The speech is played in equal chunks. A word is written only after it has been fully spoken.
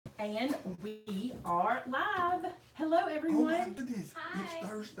And we are live. Hello, everyone. Oh my goodness, Hi. it's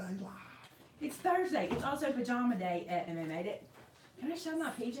Thursday live. It's Thursday. It's also pajama day at Maymay Made It. Can I show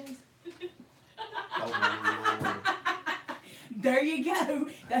my PJs? Oh my Lord. There you go.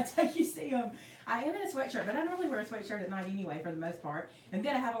 That's how you see them. I am in a sweatshirt, but I normally wear a sweatshirt at night anyway for the most part. And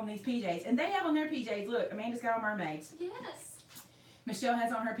then I have on these PJs. And they have on their PJs. Look, Amanda's got on mermaids. Yes. Michelle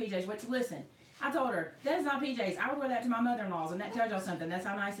has on her PJs. Which, listen, I told her, that is not PJs. I would wear that to my mother-in-law's, and that tells y'all something. That's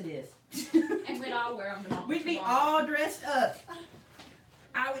how nice it is. And we'd all wear them. We'd be all dressed up.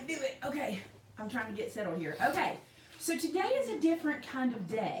 I would do it. Okay, I'm trying to get settled here. Okay, so today is a different kind of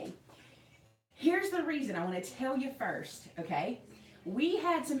day. Here's the reason I want to tell you first, okay? We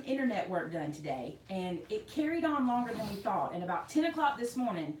had some internet work done today, and it carried on longer than we thought. And about 10 o'clock this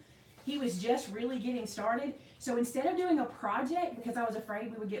morning, he was just really getting started. So instead of doing a project, because I was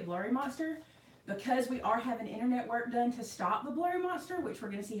afraid we would get Blurry Monster, because we are having internet work done to stop the Blurry Monster, which we're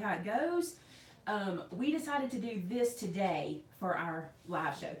going to see how it goes, we decided to do this today for our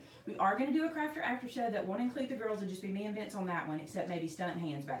live show. We are going to do a crafter after show that won't include the girls. It'll just be me and Vince on that one, except maybe stunt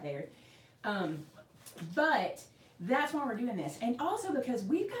hands back there. But that's why we're doing this. And also because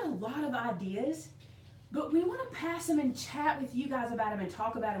we've got a lot of ideas, but we want to pass them and chat with you guys about them and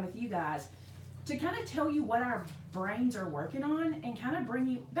talk about them with you guys to kind of tell you what our brains are working on and kind of bring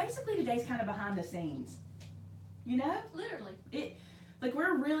you, basically today's kind of behind the scenes. You know? Literally. Like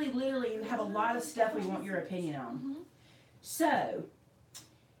we're really literally have a lot of stuff we want your opinion on. Mm-hmm. So,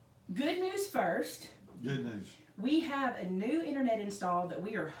 good news first. Good news. We have a new internet installed that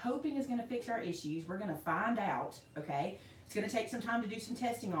we are hoping is going to fix our issues. We're going to find out, okay? It's going to take some time to do some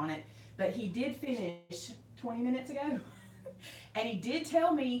testing on it, but he did finish 20 minutes ago. And he did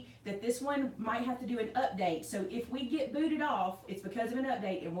tell me that this one might have to do an update. So if we get booted off, it's because of an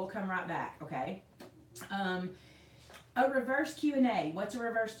update and we'll come right back, okay? A reverse Q&A. What's a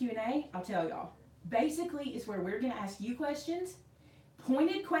reverse Q&A? I'll tell y'all. Basically, it's where we're going to ask you questions,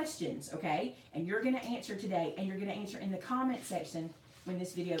 pointed questions, okay? And you're going to answer today, and you're going to answer in the comment section when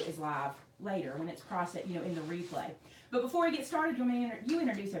this video is live later, when it's processed, you know, in the replay. But before we get started, you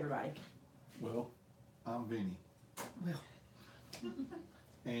introduce everybody. Well, I'm Vinny. Well,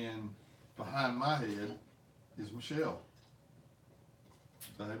 And behind my head is Michelle.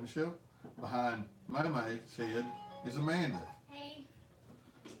 Say hey, Michelle. Behind Maymay's head is Amanda. Hey.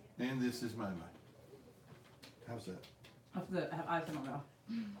 And this is Maymay. How's that? I have ice in my mouth.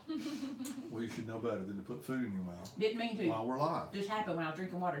 Well, you should know better than to put food in your mouth Didn't mean to. while we're live. Just happened when I was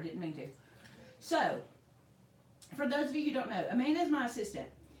drinking water. Didn't mean to. So, for those of you who don't know, Amanda's my assistant.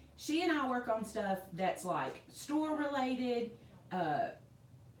 She and I work on stuff that's like store related,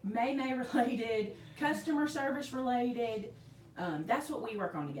 Maymay related, customer service related. That's what we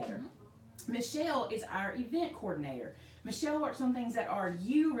work on together. Michelle is our event coordinator. Michelle works on things that are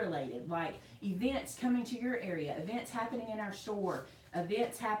you related, like events coming to your area, events happening in our store,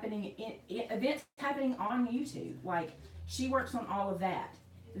 events happening events happening on YouTube. Like she works on all of that.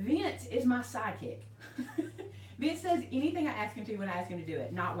 Vince is my sidekick. Vince does anything I ask him to when I ask him to do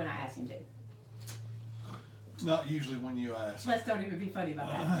it, not when I ask him to. Not usually when you ask. Let's don't even be funny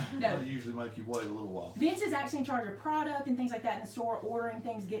about that. No. I usually make you wait a little while. Vince is actually in charge of product and things like that in the store, ordering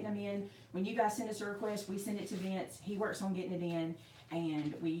things, getting them in. When you guys send us a request, we send it to Vince. He works on getting it in,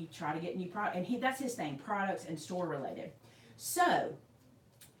 and we try to get new product. And that's his thing, products and store related. So,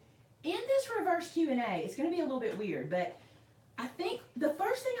 in this reverse Q&A, it's going to be a little bit weird, but I think the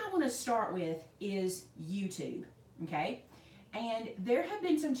first thing I want to start with is YouTube, okay? And there have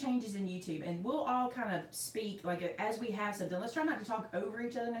been some changes in YouTube, and we'll all kind of speak like as we have something. Let's try not to talk over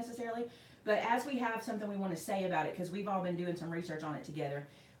each other necessarily, but as we have something we want to say about it, because we've all been doing some research on it together,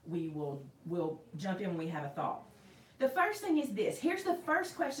 we'll jump in when we have a thought. The first thing is this. Here's the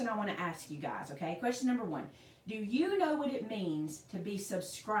first question I want to ask you guys, okay? Question number 1. Do you know what it means to be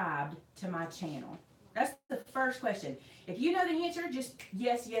subscribed to my channel? That's the first question. If you know the answer, just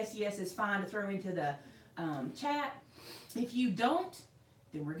yes, yes, yes is fine to throw into the chat. If you don't,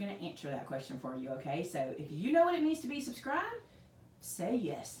 then we're going to answer that question for you, okay? So if you know what it means to be subscribed, say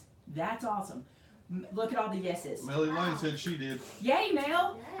yes. That's awesome. Look at all the yeses. Melly Lane said she did. Yay,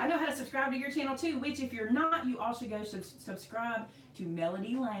 Mel! I know how to subscribe to your channel too, which if you're not, you also go subscribe to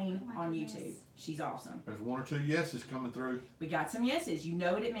Melody Lane on YouTube. She's awesome. There's 1 or 2 yeses coming through. We got some yeses. You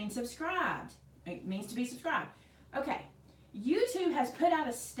know what it means subscribed. It means to be subscribed. Okay. YouTube has put out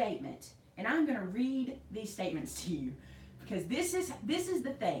a statement, and I'm going to read these statements to you because this is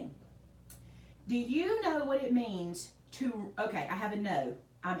the thing. Do you know what it means to, okay, I have a no.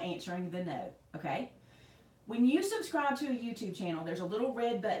 I'm answering the no, okay? When you subscribe to a YouTube channel, there's a little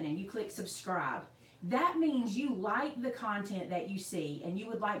red button and you click subscribe. that means you like the content that you see and you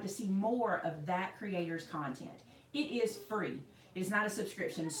would like to see more of that creator's content. It is free. It's not a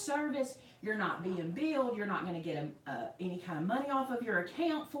subscription service. You're not being billed. You're not going to get any kind of money off of your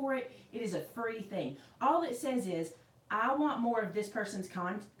account for it. It is a free thing. All it says is, I want more of this person's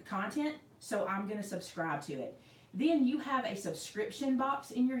content, so I'm going to subscribe to it. Then you have a subscription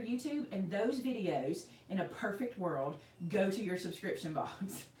box in your YouTube, and those videos, in a perfect world, go to your subscription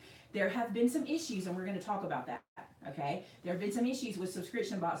box. There have been some issues, and we're going to talk about that, okay? There have been some issues with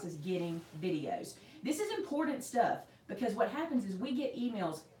subscription boxes getting videos. This is important stuff, because what happens is we get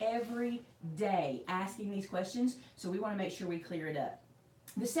emails every day asking these questions, so we want to make sure we clear it up.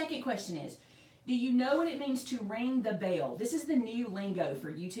 The second question is, do you know what it means to ring the bell? This is the new lingo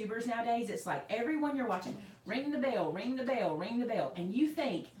for YouTubers nowadays. It's like everyone you're watching, ring the bell, ring the bell, ring the bell. And you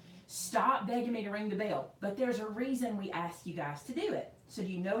think, stop begging me to ring the bell. But there's a reason we ask you guys to do it. So do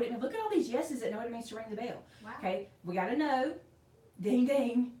you know what it means? Look at all these yeses that know what it means to ring the bell. Wow. Okay, we got to know. Ding,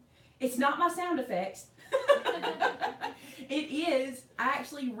 ding. It's not my sound effects. It is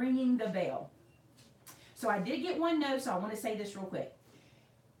actually ringing the bell. So I did get one no, so I want to say this real quick.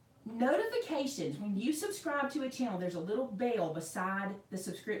 Notifications, when you subscribe to a channel, there's a little bell beside the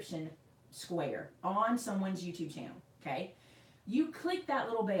subscription square on someone's YouTube channel, okay? You click that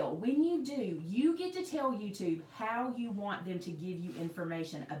little bell. When you do, you get to tell YouTube how you want them to give you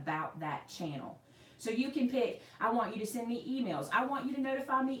information about that channel. So you can pick, I want you to send me emails. I want you to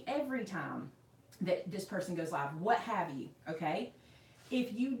notify me every time that this person goes live, what have you, okay?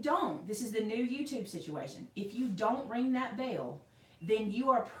 If you don't, this is the new YouTube situation. If you don't ring that bell, then you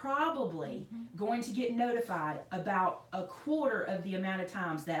are probably going to get notified about a quarter of the amount of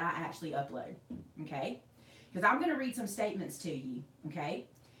times that I actually upload, okay? Because I'm going to read some statements to you, okay?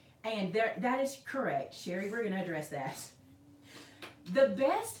 And that is correct. Sherry, we're going to address that. The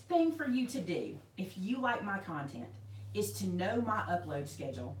best thing for you to do, if you like my content, is to know my upload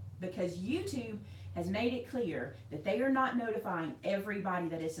schedule, because YouTube has made it clear that they are not notifying everybody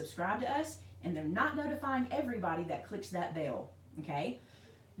that is subscribed to us, and they're not notifying everybody that clicks that bell. Okay,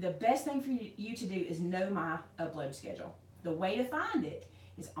 the best thing for you to do is know my upload schedule. The way to find it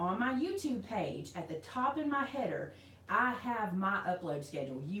is on my YouTube page. At the top in my header, I have my upload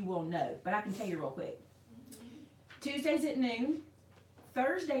schedule. You will know, but I can tell you real quick. Tuesdays at noon,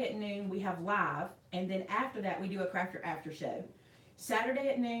 Thursday at noon, we have live, and then after that, we do a Crafter After Show. Saturday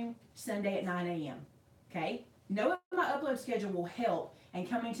at noon, Sunday at 9 a.m. Okay, knowing my upload schedule will help. And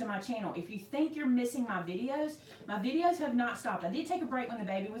coming to my channel, if you think you're missing my videos have not stopped. I did take a break when the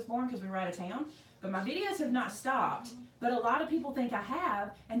baby was born because we were out of town, but my videos have not stopped. But a lot of people think I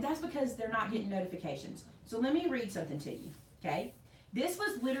have, and that's because they're not getting notifications. So let me read something to you, okay? This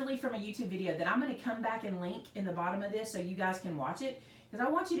was literally from a YouTube video that I'm going to come back and link in the bottom of this so you guys can watch it, because I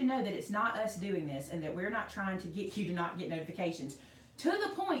want you to know that it's not us doing this and that we're not trying to get you to not get notifications. To the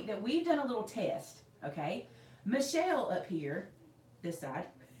point that we've done a little test, okay? Michelle up here, this side,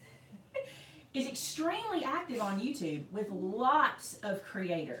 is extremely active on YouTube with lots of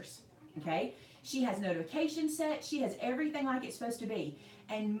creators, okay? She has notifications set. She has everything like it's supposed to be.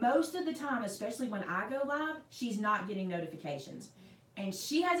 And most of the time, especially when I go live, she's not getting notifications. And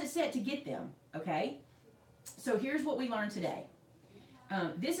she has it set to get them, okay? So here's what we learned today.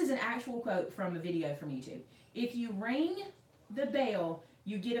 This is an actual quote from a video from YouTube. If you ring the bell,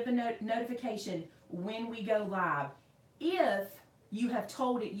 you get a notification when we go live, if you have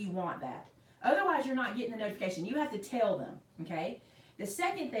told it you want that. Otherwise, you're not getting the notification. You have to tell them, okay? The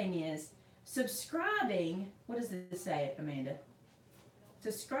second thing is subscribing. What does this say, Amanda?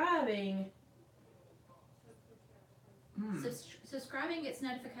 Subscribing. Subscribing gets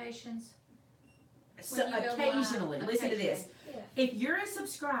notifications. So when you go occasionally, live. listen to this. Yeah. If you're a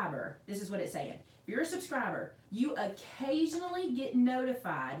subscriber, this is what it's saying. If you're a subscriber, you occasionally get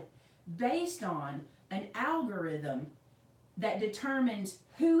notified based on an algorithm that determines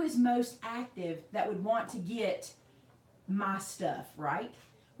who is most active that would want to get my stuff, right?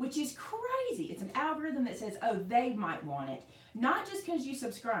 Which is crazy. It's an algorithm that says, oh, they might want it. Not just because you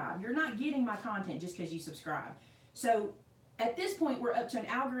subscribe. You're not getting my content just because you subscribe. So at this point, we're up to an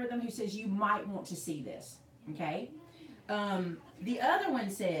algorithm who says you might want to see this, okay? The other one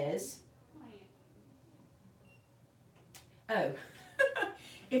says, oh,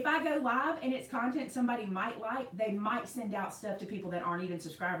 if I go live and it's content somebody might like, they might send out stuff to people that aren't even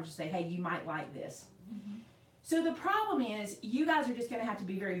subscribers to say, hey, you might like this. Mm-hmm. So the problem is, you guys are just going to have to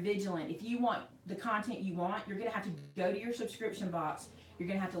be very vigilant. If you want the content you want, you're going to have to go to your subscription box. You're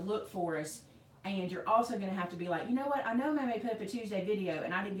going to have to look for us. And you're also going to have to be like, you know what? I know Maymay put up a Tuesday video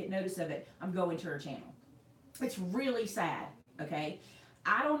and I didn't get notice of it. I'm going to her channel. It's really sad, okay?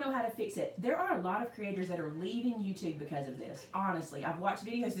 I don't know how to fix it. There are a lot of creators that are leaving YouTube because of this. Honestly, I've watched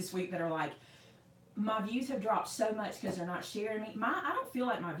videos this week that are like, my views have dropped so much because they're not sharing me. I don't feel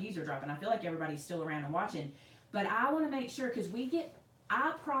like my views are dropping. I feel like everybody's still around and watching. But I want to make sure, because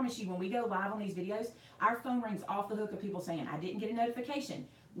I promise you, when we go live on these videos, our phone rings off the hook of people saying, I didn't get a notification.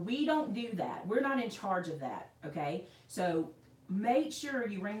 We don't do that. We're not in charge of that, okay? So make sure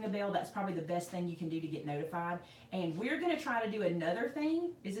you ring the bell. That's probably the best thing you can do to get notified. And we're going to try to do another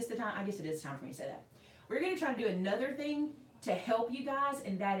thing. Is this the time? I guess it is time for me to say that. We're going to try to do another thing to help you guys,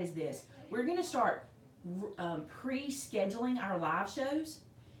 and that is this. We're going to start pre-scheduling our live shows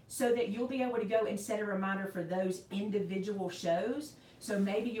so that you'll be able to go and set a reminder for those individual shows. So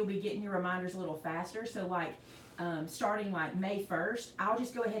maybe you'll be getting your reminders a little faster. So like starting like May 1st, I'll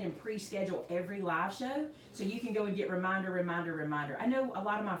just go ahead and pre-schedule every live show so you can go and get reminder. I know a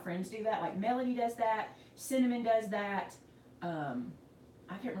lot of my friends do that, like Melody does that, Cinnamon does that. I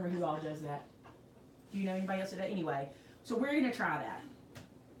can't remember who all does that. Do you know anybody else that does that? Anyway, so we're going to try that.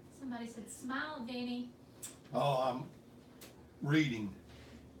 Somebody said, smile, Vinny. Oh, I'm reading.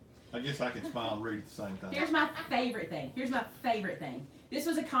 I guess I can smile and read at the same time. Here's my favorite thing. This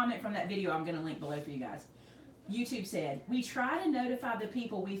was a comment from that video I'm going to link below for you guys. YouTube said, we try to notify the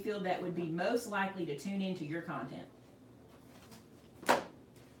people we feel that would be most likely to tune into your content. Come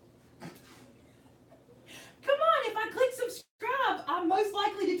on, if I click subscribe, I'm most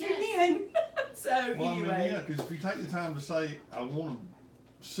likely to tune in. So Well, anyway. I mean, yeah, because if you take the time to say, I want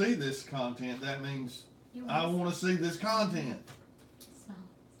to see this content, that means I want to see this content. Smile.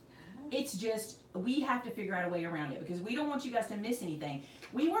 It's just, we have to figure out a way around it because we don't want you guys to miss anything.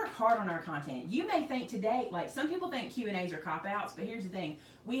 We work hard on our content. You may think today, like some people think Q&As are cop-outs, but here's the thing.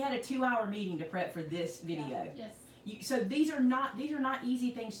 We had a 2-hour meeting to prep for this video. Yes. So these are not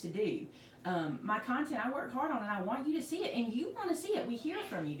easy things to do. My content, I work hard on, and I want you to see it, and you want to see it. We hear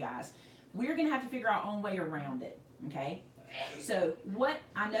from you guys. We're going to have to figure our own way around it, okay? So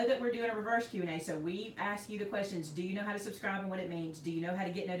I know that we're doing a reverse Q&A, so we ask you the questions. Do you know how to subscribe and what it means? Do you know how to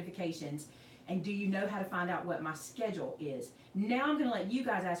get notifications? And do you know how to find out what my schedule is? Now I'm going to let you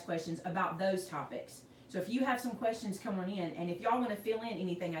guys ask questions about those topics. So if you have some questions, come on in, and if y'all want to fill in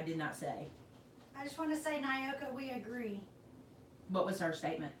anything I did not say. I just want to say, Nyoka, we agree What was her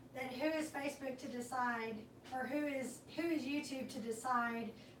statement? that who is Facebook to decide, or who is YouTube to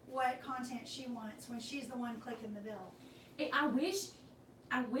decide what content she wants when she's the one clicking the bill. I wish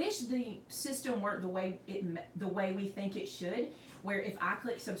the system worked the way we think it should, where if I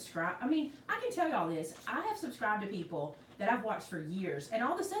click subscribe, I mean, I can tell y'all this, I have subscribed to people that I've watched for years, and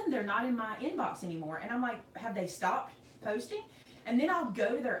all of a sudden they're not in my inbox anymore, and I'm like, have they stopped posting? And then I'll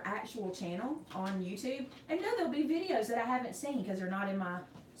go to their actual channel on YouTube, and no, there'll be videos that I haven't seen because they're not in my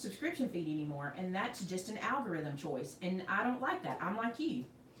subscription feed anymore, and that's just an algorithm choice, and I don't like that. I'm like you.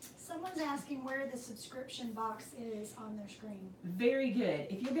 Someone's asking where the subscription box is on their screen. Very good.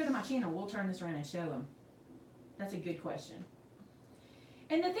 If you'll go to my channel, we'll turn this around and show them. That's a good question.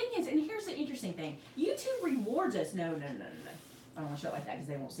 And the thing is, and here's the interesting thing, YouTube rewards us. No. I don't want to show it like that because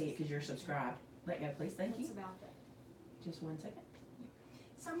they won't see it because you're subscribed. Let go, please. Thank you. It's about that. Just 1 second.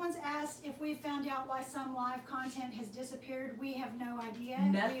 Someone's asked if we found out why some live content has disappeared. We have no idea.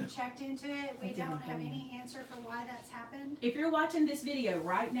 No. We've checked into it. We It's don't everything. have any answer for why that's happened. If you're watching this video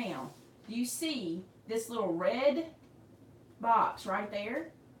right now, do you see this little red box right there?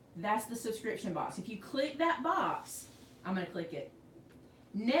 That's the subscription box. If you click that box, I'm going to click it.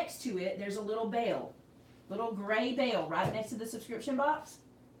 Next to it, there's a little bell, little gray bell right next to the subscription box.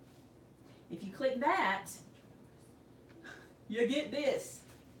 If you click that, you get this.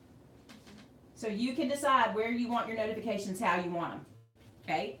 So you can decide where you want your notifications, how you want them,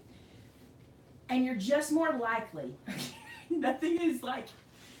 okay? And you're just more likely. Nothing is like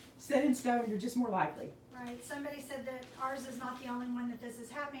set in stone, you're just more likely. Right. Somebody said that ours is not the only one that this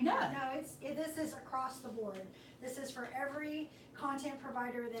is happening. No. This is across the board. This is for every content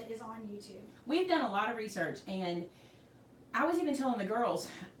provider that is on YouTube. We've done a lot of research, and I was even telling the girls,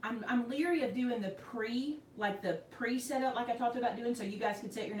 I'm leery of doing the pre-setup like I talked about doing so you guys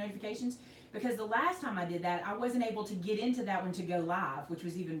could set your notifications, because the last time I did that, I wasn't able to get into that one to go live, which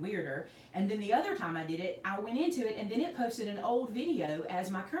was even weirder. And then the other time I did it, I went into it, and then it posted an old video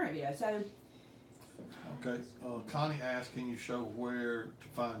as my current video. So, Okay, Connie asked, can you show where to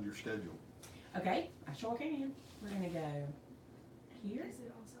find your schedule? okay, I sure can. We're gonna go here. Is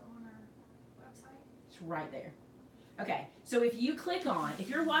it also on our website? It's right there. Okay, so if you click on, if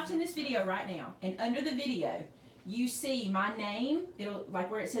you're watching this video right now, and under the video, you see my name, it'll, like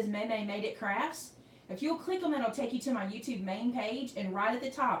where it says Maymay Made It Crafts. If you'll click on that, it'll take you to my YouTube main page, and right at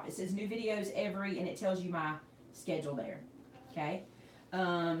the top, it says new videos every, and it tells you my schedule there, okay?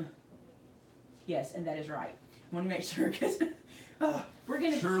 Yes, and that is right. I want to make sure because we're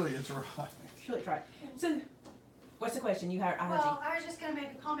gonna Surely it's right. surely try. So, what's the question? You heard? I heard you. Well, I was just gonna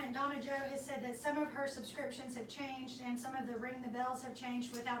make a comment. Donna Jo has said that some of her subscriptions have changed and some of the ring the bells have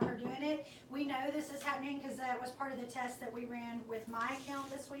changed without her doing it. We know this is happening because that was part of the test that we ran with my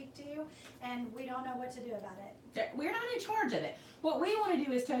account this week too, and we don't know what to do about it. We're not in charge of it. What we want to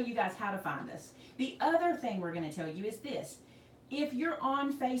do is tell you guys how to find us. The other thing we're going to tell you is this. If you're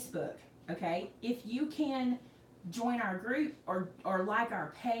on Facebook, okay, if you can join our group or like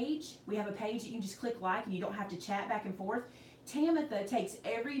our page, we have a page that you can just click like and you don't have to chat back and forth. Tamitha takes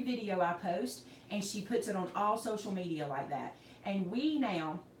every video I post and she puts it on all social media like that. And we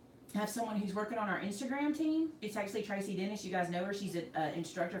now have someone who's working on our Instagram team. It's actually Tracy Dennis. You guys know her. She's an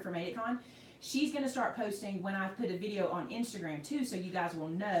instructor for Made It Con. She's going to start posting when I put a video on Instagram too, so you guys will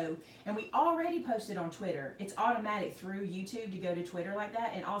know. And we already posted on Twitter. It's automatic through YouTube to go to Twitter like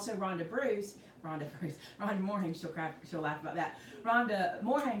that. And also Rhonda Moorheim, she'll laugh about that. Rhonda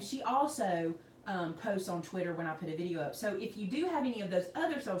Moorheim, she also posts on Twitter when I put a video up. So if you do have any of those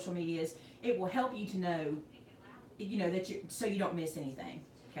other social medias, it will help you to know, that so you don't miss anything.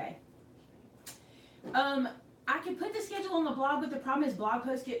 Okay. I can put the schedule on the blog, but the problem is blog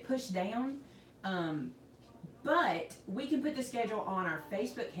posts get pushed down. But we can put the schedule on our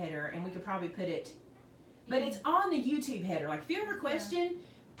Facebook header, and we could probably put it, but it's on the YouTube header. Like if you have a question,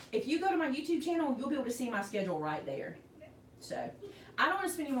 if you go to my YouTube channel, you'll be able to see my schedule right there. So I don't want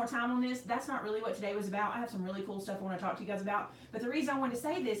to spend any more time on this. That's not really what today was about. I have some really cool stuff I want to talk to you guys about. But the reason I wanted to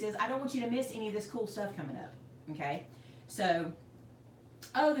say this is I don't want you to miss any of this cool stuff coming up. Okay? So,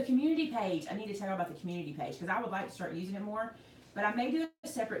 the community page. I need to tell you about the community page because I would like to start using it more. But I may do a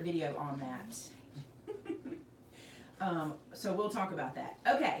separate video on that. So we'll talk about that.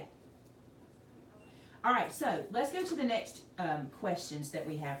 Okay. All right, so let's go to the next questions that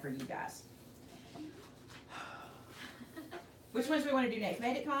we have for you guys. Which ones do we want to do next?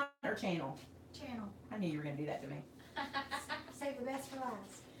 Made It Con or channel? Channel. I knew you were going to do that to me. Save the best for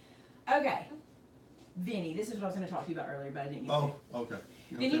last. Okay. Vinny, this is what I was going to talk to you about earlier, but I didn't get Oh, okay.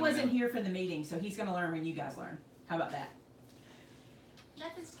 You Vinny okay wasn't now? here for the meeting, so he's going to learn when you guys learn. How about that?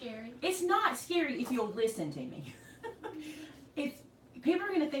 Nothing scary. It's not scary if you'll listen to me. People are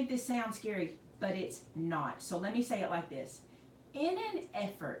going to think this sounds scary, but it's not. So let me say it like this. In an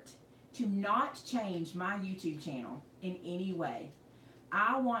effort to not change my YouTube channel in any way,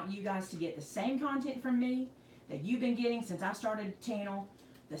 I want you guys to get the same content from me that you've been getting since I started the channel,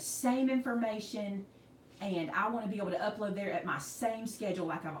 the same information, and I want to be able to upload there at my same schedule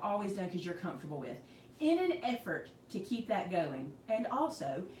like I've always done because you're comfortable with. In an effort to keep that going, and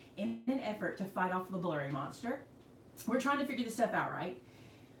also in an effort to fight off the blurry monster, we're trying to figure this stuff out, right?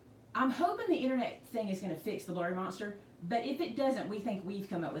 I'm hoping the internet thing is going to fix the blurry monster, but if it doesn't, we think we've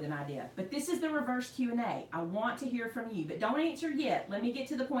come up with an idea. But this is the reverse Q&A. I want to hear from you, but don't answer yet. Let me get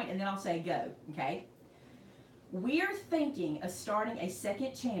to the point and then I'll say go, okay? We're thinking of starting a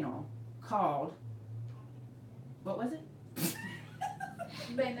second channel called, what was it?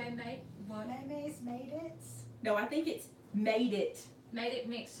 Maymay Made what? Maymay's Made It. No, I think it's Made It. Made It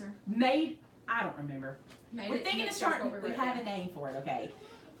Mixer. I don't remember. Made We're It thinking of Mixer is starting, what we wrote have a down. name for it, okay?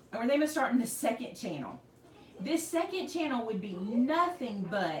 And we're thinking of starting the second channel. This second channel would be nothing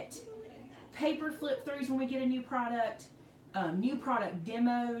but paper flip throughs when we get a new product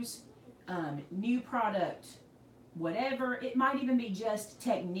demos, new product whatever. It might even be just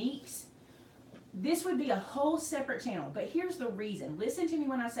techniques. This would be a whole separate channel, but here's the reason. Listen to me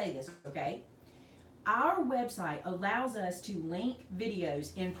when I say this, okay? Our website allows us to link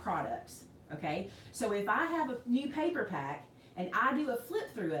videos in products, okay? So if I have a new paper pack and I do a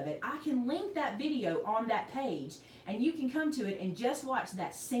flip through of it, I can link that video on that page and you can come to it and just watch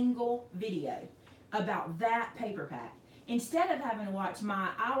that single video about that paper pack instead of having to watch my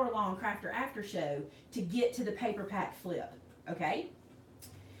hour-long Crafter After Show to get to the paper pack flip, okay?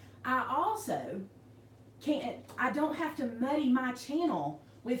 I also I don't have to muddy my channel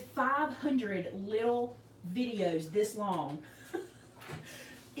with 500 little videos this long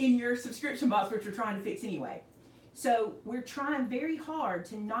in your subscription box, which we're trying to fix anyway. So we're trying very hard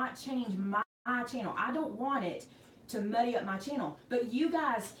to not change my channel. I don't want it to muddy up my channel, but you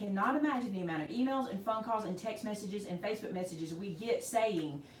guys cannot imagine the amount of emails and phone calls and text messages and Facebook messages we get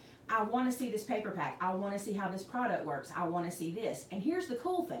saying, I want to see this paper pack. I want to see how this product works. I want to see this. And here's the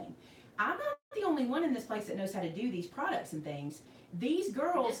cool thing. I'm not the only one in this place that knows how to do these products and things. These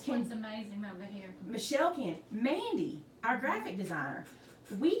girls This can, one's amazing over here. Michelle can, Mandy, our graphic designer,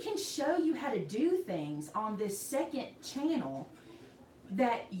 we can show you how to do things on this second channel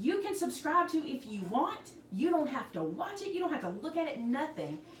that you can subscribe to if you want. You don't have to watch it. You don't have to look at it,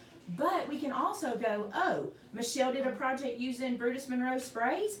 nothing. But we can also go, oh, Michelle did a project using Brutus Monroe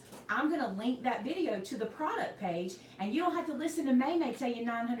sprays. I'm going to link that video to the product page, and you don't have to listen to Maymay tell you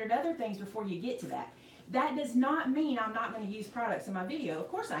 900 other things before you get to that. That does not mean I'm not going to use products in my video. Of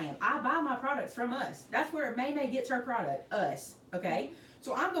course I am. I buy my products from us. That's where Maymay gets her product, us, okay?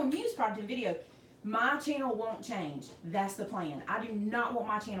 So I'm going to use product in video. My channel won't change. That's the plan. I do not want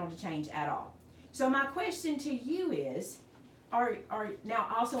my channel to change at all. So my question to you is, now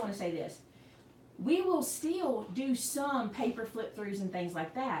I also want to say this. We will still do some paper flip throughs and things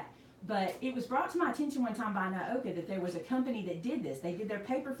like that, but it was brought to my attention one time by Naoka that there was a company that did this. They did their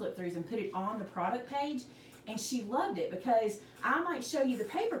paper flip throughs and put it on the product page, and she loved it because I might show you the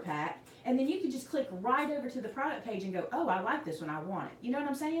paper pack, and then you could just click right over to the product page and go, oh, I like this one, I want it. You know what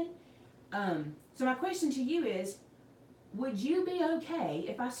I'm saying? So my question to you is, would you be okay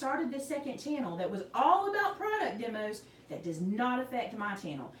if I started this second channel that was all about product demos that does not affect my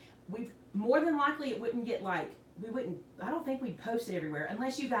channel? More than likely it wouldn't get I don't think we'd post it everywhere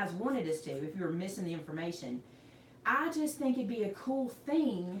unless you guys wanted us to, if you were missing the information. I just think it'd be a cool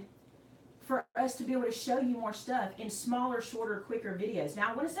thing for us to be able to show you more stuff in smaller, shorter, quicker videos. Now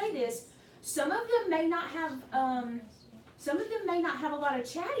I want to say this, some of them may not have a lot of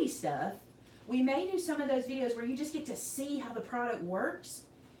chatty stuff. We may do some of those videos where you just get to see how the product works.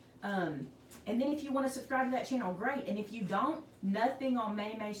 And then if you want to subscribe to that channel, great. And if you don't, nothing on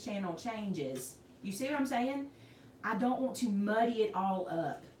Maymay's channel changes. You see what I'm saying? I don't want to muddy it all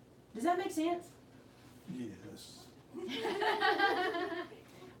up. Does that make sense? Yes.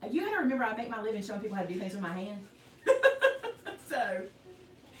 You gotta remember I make my living showing people how to do things with my hand. So,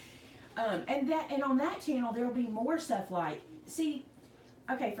 and on that channel there will be more stuff like, see,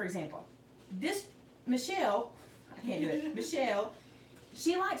 okay, for example, this Michelle, I can't do it, Michelle,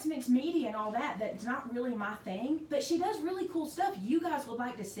 she likes mixed media and all that. That's not really my thing, but she does really cool stuff you guys would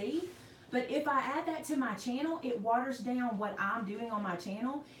like to see. But if I add that to my channel, it waters down what I'm doing on my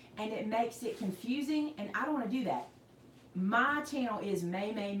channel, and it makes it confusing, and I don't want to do that. My channel is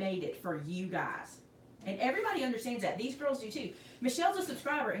Maymay Made It for you guys. And everybody understands that. These girls do too. Michelle's a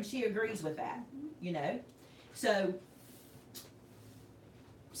subscriber, and she agrees with that, you know? So,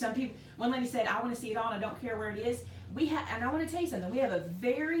 some people, one lady said, I want to see it all, and I don't care where it is. And I want to tell you something, we have a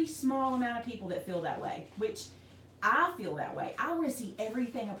very small amount of people that feel that way, which I feel that way. I want to see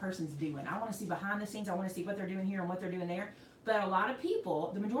everything a person's doing. I want to see behind the scenes. I want to see what they're doing here and what they're doing there. But a lot of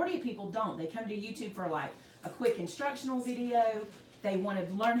people, the majority of people don't. They come to YouTube for like a quick instructional video. They want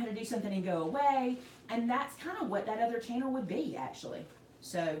to learn how to do something and go away. And that's kind of what that other channel would be, actually.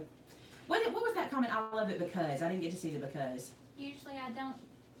 So, what was that comment? I love it because. I didn't get to see the because. Usually I don't.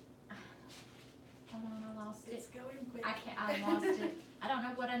 Hold on, I lost it. It's going quick. I lost it. I don't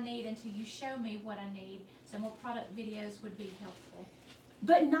know what I need until you show me what I need. So more product videos would be helpful.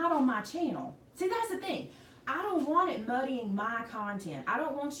 But not on my channel. See, that's the thing. I don't want it muddying my content. I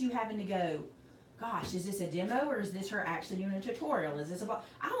don't want you having to go, gosh, is this a demo or is this her actually doing a tutorial? Is this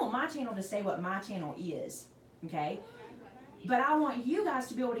I want my channel to say what my channel is, okay? But I want you guys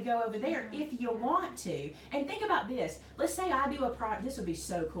to be able to go over there if you want to. And think about this. Let's say I do a project. This would be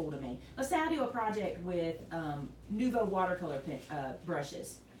so cool to me. Let's say I do a project with Nuvo watercolor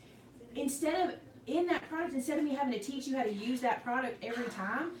brushes. In that product, instead of me having to teach you how to use that product every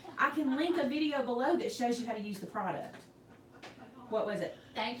time, I can link a video below that shows you how to use the product. What was it?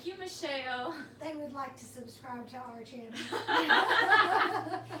 Thank you, Michelle. They would like to subscribe to our channel.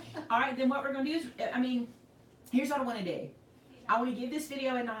 All right, then what we're going to do is, here's what I want to do. I want to give this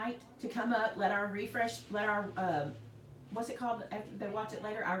video a night to come up, let our what's it called, after they watch it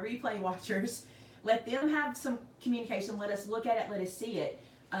later, our replay watchers, let them have some communication, let us look at it, let us see it,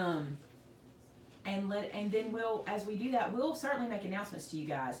 and then as we do that, we'll certainly make announcements to you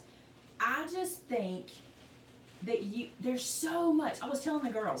guys. I just think that there's so much, I was telling the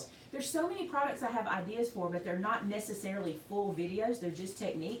girls, there's so many products I have ideas for, but they're not necessarily full videos, they're just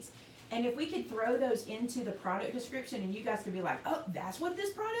techniques. And if we could throw those into the product description and you guys could be like, oh, that's what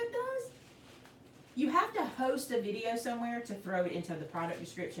this product does? You have to host a video somewhere to throw it into the product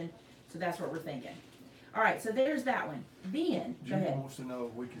description. So that's what we're thinking. All right, so there's that one. Then, go Jimmy ahead. wants to know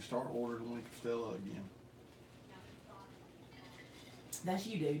if we can start ordering Link of Stella again. That's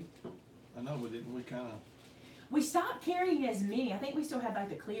you, dude. I know, but didn't we kind of... We stopped carrying as many. I think we still had like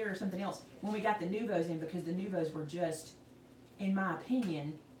the Clear or something else when we got the Nuvos in because the Nuvos were just, in my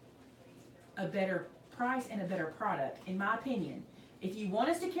opinion, a better price and a better product, in my opinion. If you want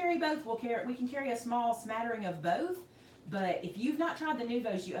us to carry both, we can carry a small smattering of both, but if you've not tried the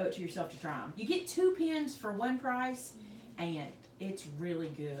Nuvos, you owe it to yourself to try them. You get 2 pens for one price, and It's really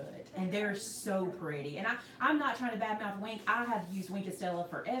good, and they're so pretty. And I'm not trying to badmouth Wink. I have used Wink and Stella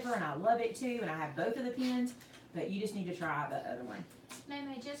forever, and I love it too. And I have both of the pens, but you just need to try the other one.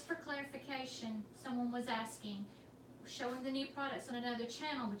 Maymay, just for clarification, someone was asking, showing the new products on another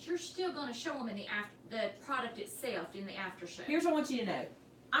channel, but you're still going to show them in the product itself in the after show. Here's what I want you to know.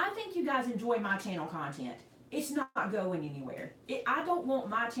 I think you guys enjoy my channel content. It's not going anywhere. I don't want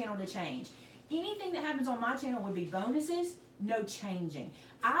my channel to change. Anything that happens on my channel would be bonuses, no changing.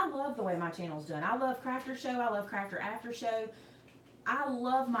 I love the way my channel's done. I love Crafter Show. I love Crafter After Show. I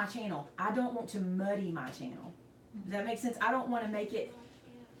love my channel. I don't want to muddy my channel. Does that make sense? I don't want to make it,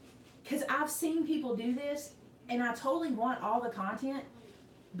 because I've seen people do this, and I totally want all the content,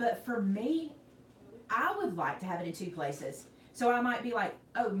 but for me, I would like to have it in two places. So I might be like,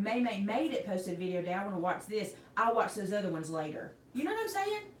 oh, Maymay Made It posted a video today. I want to watch this. I'll watch those other ones later. You know what I'm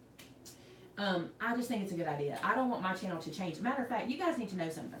saying? I just think it's a good idea. I don't want my channel to change. Matter of fact, you guys need to know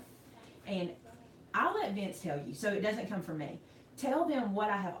something. And I'll let Vince tell you, so it doesn't come from me. Tell them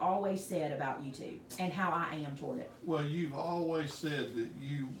what I have always said about YouTube and how I am toward it. Well, you've always said that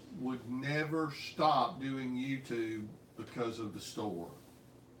you would never stop doing YouTube because of the store.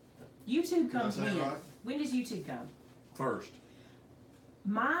 YouTube comes Did I say when? it right? When does YouTube come? First.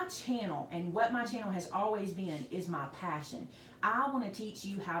 My channel and what my channel has always been is my passion. I want to teach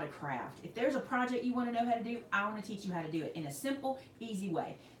you how to craft. If there's a project you want to know how to do, I want to teach you how to do it in a simple, easy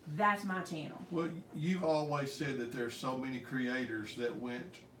way. That's my channel. Well, you've always said that there's so many creators that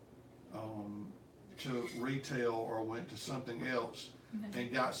went to retail or went to something else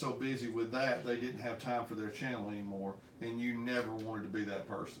and got so busy with that they didn't have time for their channel anymore, and you never wanted to be that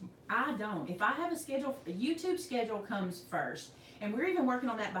person. I don't. If I have a schedule, a YouTube schedule comes first, and we're even working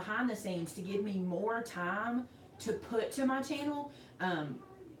on that behind the scenes to give me more time to put to my channel.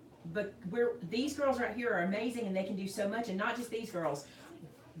 But these girls right here are amazing, and they can do so much, and not just these girls.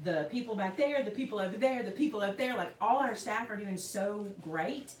 The people back there, the people over there, the people up there, like all our staff are doing so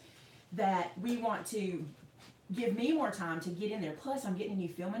great that we want to give me more time to get in there. Plus, I'm getting a new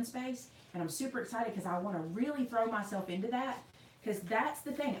filming space, and I'm super excited because I want to really throw myself into that, because that's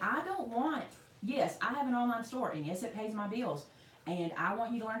the thing. I don't want, yes, I have an online store, and yes, it pays my bills, and I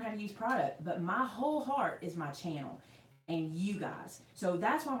want you to learn how to use product, but my whole heart is my channel and you guys. So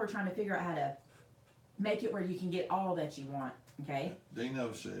that's why we're trying to figure out how to make it where you can get all that you want, okay?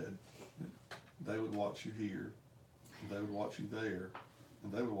 Dino said that they would watch you here, they would watch you there,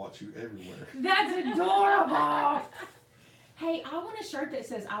 and they would watch you everywhere. That's adorable! Hey, I want a shirt that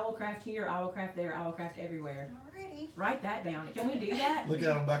says, I will craft here, I will craft there, I will craft everywhere. Alrighty. Write that down. Can we do that? Look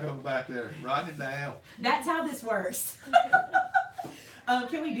at them back over back there. Write it down. That's how this works.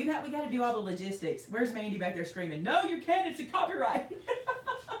 Can we do that? We got to do all the logistics. Where's Mandy back there screaming, no, you can't, it's a copyright.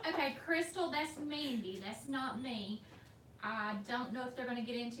 Okay, Crystal, that's Mandy. That's not me. I don't know if they're going to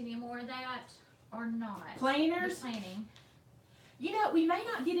get into any more of that or not. Planners? The planning. You know, we may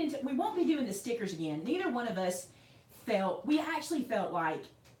not get into, we won't be doing the stickers again. Neither one of us we actually felt like,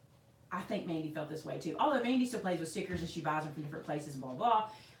 I think Mandy felt this way too. Although Mandy still plays with stickers and she buys them from different places, blah, blah.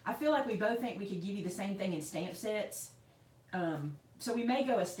 I feel like we both think we could give you the same thing in stamp sets. So we may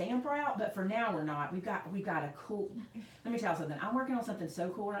go a stamp route, but for now we're not. We've got a cool, let me tell you something. I'm working on something so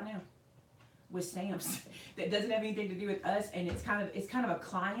cool right now with stamps that doesn't have anything to do with us, and it's kind of a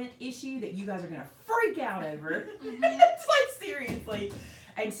client issue that you guys are gonna freak out over. It's like, seriously.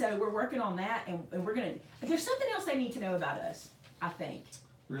 And so we're working on that, and we're gonna, there's something else they need to know about us, I think.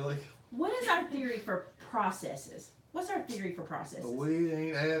 Really? What is our theory for processes? What's our theory for processes? We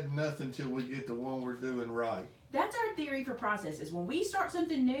ain't adding nothing till we get the one we're doing right. That's our theory for processes. When we start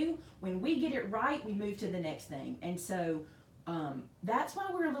something new, when we get it right, we move to the next thing. And so that's why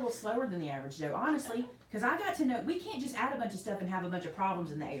we're a little slower than the average Joe, honestly, because I got to know we can't just add a bunch of stuff and have a bunch of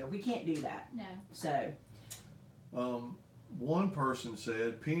problems in the air. We can't do that. No. So. One person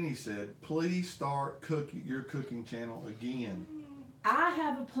said, Penny said, please start your cooking channel again. I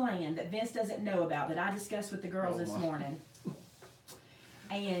have a plan that Vince doesn't know about that I discussed with the girls this morning.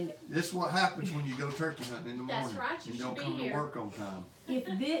 And this is what happens when you go turkey hunting in the morning. That's right, you and don't should come be to here. work on time.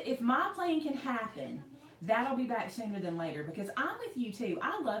 if my plan can happen, that'll be back sooner than later, because I'm with you too.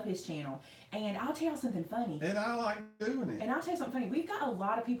 I love his channel, and I'll tell you something funny. And I like doing it. And I'll tell you something funny. We've got a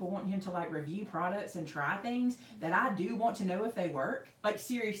lot of people wanting him to like review products and try things that I do want to know if they work. Like,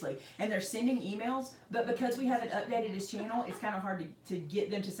 seriously. And they're sending emails, but because we haven't updated his channel, it's kind of hard to get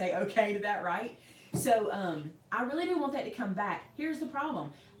them to say okay to that, right? So I really do want that to come back. Here's the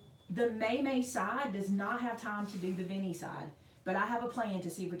problem. The Maymay side does not have time to do the Vinny side, but I have a plan to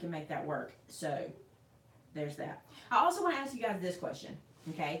see if we can make that work. So there's that. I also want to ask you guys this question,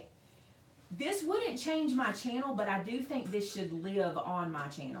 okay? this wouldn't change my channel, but I do think this should live on my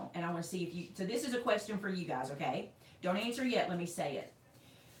channel. And I want to see if you, so this is a question for you guys, okay? Don't answer yet, let me say it.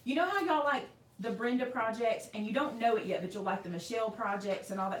 You know how y'all like the Brenda projects, and you don't know it yet, but you'll like the Michelle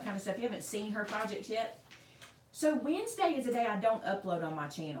projects and all that kind of stuff. You haven't seen her projects yet. So Wednesday is a day I don't upload on my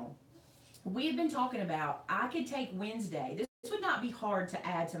channel. We've been talking about, I could take Wednesday. This would not be hard to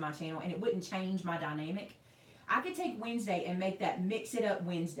add to my channel, and it wouldn't change my dynamic. I could take Wednesday and make that Mix It Up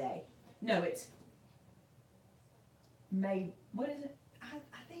Wednesday. No, it's what is it? I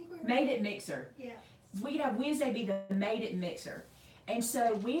think we're. Made It Mixer. Yeah. We could have Wednesday be the Made It Mixer. And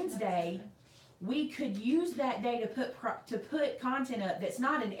so Wednesday, we could use that day to put content up that's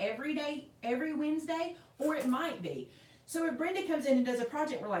not an everyday, every Wednesday, or it might be. So if Brenda comes in and does a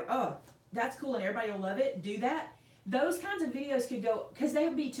project, we're like, oh, that's cool and everybody will love it, do that. Those kinds of videos could go, because they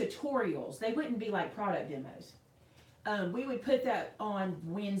would be tutorials. They wouldn't be like product demos. We would put that on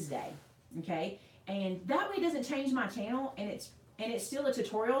Wednesday, okay? And that way it doesn't change my channel, and it's still a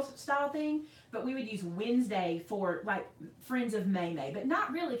tutorial style thing, but we would use Wednesday for like Friends of Maymay, but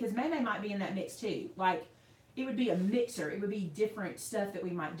not really, because Maymay might be in that mix too. Like, it would be a mixer. It would be different stuff that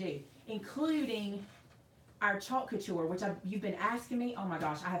we might do, including our chalk couture, which you've been asking me. Oh my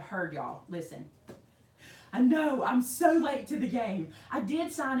gosh, I have heard y'all. Listen, I know I'm so late to the game. I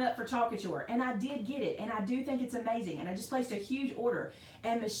did sign up for chalk couture, and I did get it, and I do think it's amazing, and I just placed a huge order.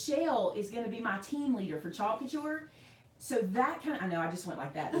 And Michelle is going to be my team leader for chalk couture. So that kind of, I know I just went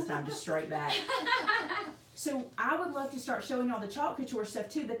like that this time, just straight back. So I would love to start showing all the chalk couture stuff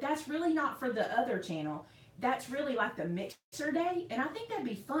too, but that's really not for the other channel. That's really like the mixer day, and I think that'd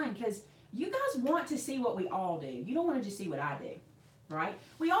be fun because you guys want to see what we all do. You don't want to just see what I do, right?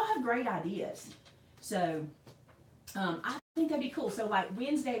 We all have great ideas. So I think that'd be cool. So like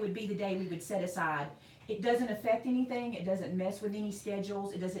Wednesday would be the day we would set aside. It doesn't affect anything. It doesn't mess with any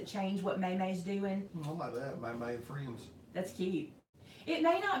schedules. It doesn't change what Maymay's doing. I like that, Maymay and Friends. That's cute. It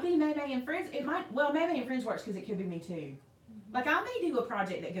may not be Maymay and Friends. It might, well, Maymay and Friends works because it could be me too. Like I may do a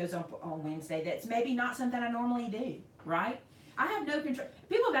project that goes on Wednesday that's maybe not something I normally do, right? I have no control.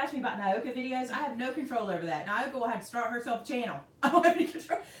 People have asked me about Naoka videos. I have no control over that. Naoka will have to start herself a channel. I don't have any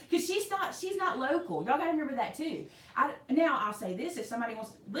control because she's not local. Y'all gotta remember that too. Now I'll say this: if somebody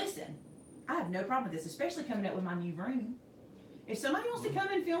wants to listen, I have no problem with this, especially coming up with my new room. If somebody wants to come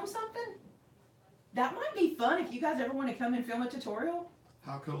and film something, that might be fun. If you guys ever want to come and film a tutorial,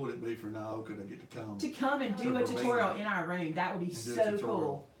 How cool would it be for Naoka to get to come? to come and do a tutorial in our room, that would be And do a so tutorial.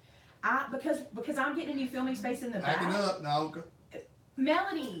 cool. Because I'm getting a new filming space in the Pack it back. up, Naoka.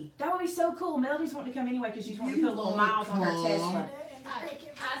 Melody, that would be so cool. Melody's wanting to come anyway because she's wanting to put a little miles on her Tesla. I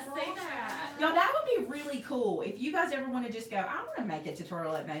see that. Y'all, that would be really cool. If you guys ever want to just go, I want to make a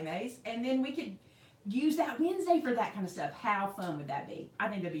tutorial at Maymay's, and then we could use that Wednesday for that kind of stuff. How fun would that be? I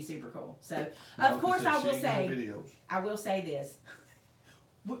think that'd be super cool. So, of Naoka course, said I she will ain't got say, videos. I will say this.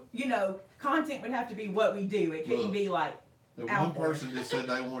 You know, content would have to be what we do. It couldn't Look. be like, The out one there. person that said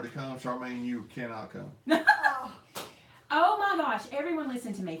they wanted to come, Charmaine, you cannot come. Oh, oh my gosh, everyone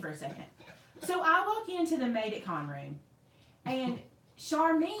listen to me for a second. So I walk into the Made It Con room, and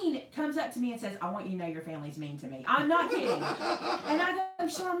Charmaine comes up to me and says, I want you to know your family's mean to me. I'm not kidding. And I go,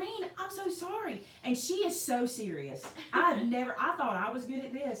 Charmaine, I'm so sorry. And she is so serious. I thought I was good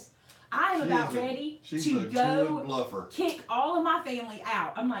at this. I am She about is a- ready She's to a good go bluffer. kick all of my family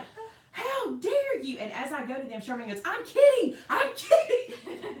out. I'm like, how dare you? And as I go to them, Charmaine goes, I'm kidding. I'm kidding.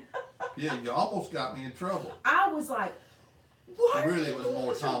 Yeah, you almost got me in trouble. I was like, what? Really, it was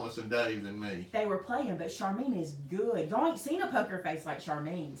more Thomas and Dave than me. They were playing, but Charmaine is good. Y'all ain't seen a poker face like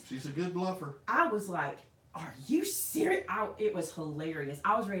Charmaine's. She's a good bluffer. I was like, are you serious? It was hilarious.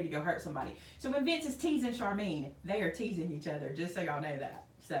 I was ready to go hurt somebody. So when Vince is teasing Charmaine, they are teasing each other, just so y'all know that.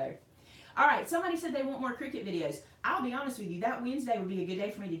 So, all right, somebody said they want more cricket videos. I'll be honest with you, that Wednesday would be a good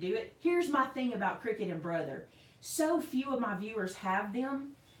day for me to do it. Here's my thing about Cricket and Brother. So few of my viewers have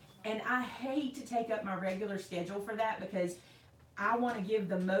them, and I hate to take up my regular schedule for that because I want to give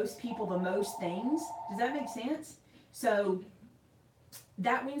the most people the most things. Does that make sense? So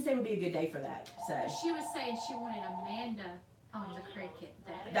that Wednesday would be a good day for that. So She was saying she wanted Amanda on the cricket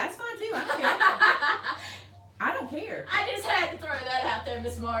day. that's fine too. I don't care. I don't care. I just had to throw that out there,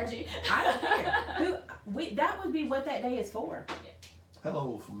 Miss Margie. I don't care. That would be what that day is for.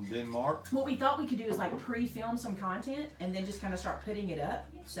 Hello from Denmark. What we thought we could do is like pre-film some content and then just kind of start putting it up.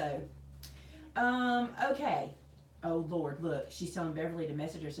 So, okay. Oh Lord, look, she's telling Beverly to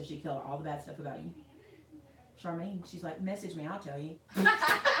message her so she can tell her all the bad stuff about you. Charmaine, she's like, message me, I'll tell you.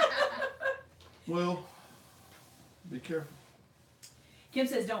 Well, be careful. Kim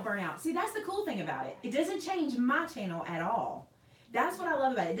says, don't burn out. See, that's the cool thing about it. It doesn't change my channel at all. That's what I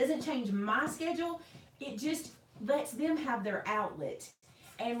love about it. It doesn't change my schedule. It just lets them have their outlet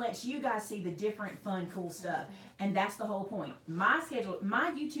and lets you guys see the different fun, cool stuff. And that's the whole point. My schedule,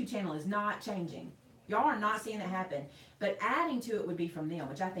 my YouTube channel is not changing. Y'all are not seeing that happen. But adding to it would be from them,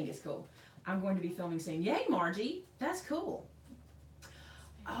 which I think is cool. I'm going to be filming soon. Yay, Margie. That's cool.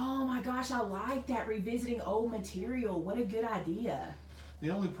 Oh my gosh, I like that. Revisiting old material. What a good idea. The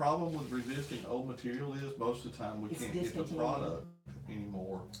only problem with revisiting old material is most of the time we It's can't get the discontinued. product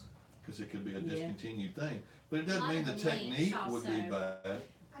anymore because it could be a Yeah. discontinued thing. But it doesn't A lot mean the of the links technique would be also. bad.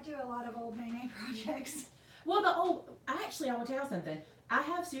 I do a lot of old Maymay projects. Well, I want to tell you something. I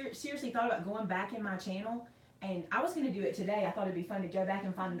have seriously thought about going back in my channel, and I was going to do it today. I thought it'd be fun to go back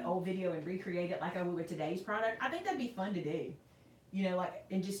and find an old video and recreate it like I would with today's product. I think that'd be fun to do. You know, like,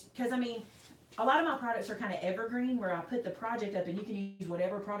 and just, because I mean, a lot of my products are kind of evergreen where I put the project up and you can use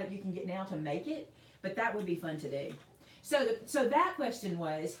whatever product you can get now to make it, but that would be fun to do. So that question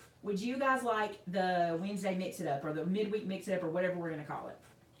was, would you guys like the Wednesday Mix It Up or the midweek Mix It Up or whatever we're going to call it?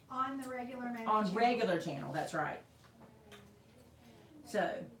 On the regular Maymay On channel. regular channel, that's right. So,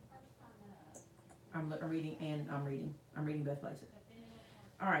 I'm reading and I'm reading both places.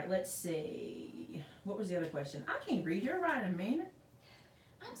 All right, let's see. What was the other question? I can't read. You're right, Amanda.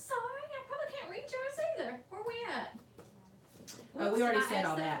 I'm sorry, I probably can't read yours either. Where we at? Oh, we already Whoops, did I said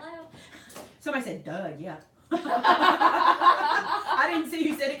all ask that. loud? Somebody said, Doug, yeah. I didn't see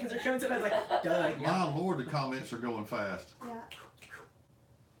who said it because they're showing something. I was like, Doug, yeah. My lord, the comments are going fast. Yeah.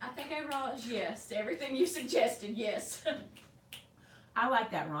 I think overall it's yes. Everything you suggested, yes. I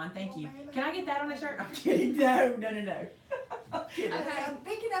like that, Ron. Thank you. Can I get that on a shirt? I'm kidding. No. I'm kidding. Okay. I'm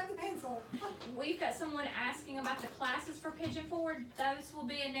picking up the pencil. We've got someone asking about the classes for Pigeon Forward. Those will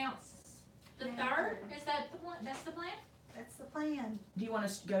be announced the May 3rd. 3rd. Is that the plan? That's the plan? That's the plan. Do you want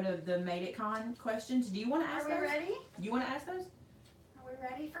us to go to the Made It Con questions? Do you want to Are ask we those? ready? You want to ask those? Are we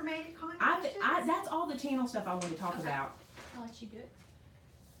ready for Made It Con I questions? that's all the channel stuff I want to talk Okay. about. I'll let you do it.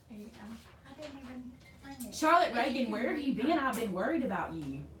 Here you go. I didn't even bring it. Charlotte Reagan, where have you been? I've been worried about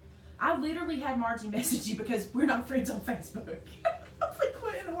you. I literally had Margie message you because we're not friends on Facebook. I was like,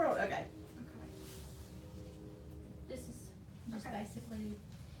 what in the world? Okay. This is just Okay. basically.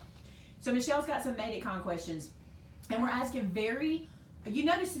 So Michelle's got some Made It Con questions. And we're asking you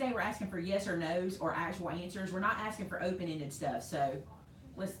notice today we're asking for yes or no's or actual answers. We're not asking for open-ended stuff. So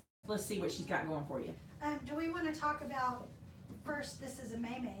let's see what she's got going for you. Do we want to talk about, first, this is a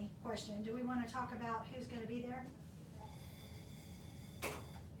Maymay question. Do we want to talk about who's going to be there?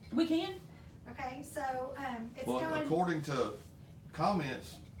 We can. Okay, so it's Well, going, according to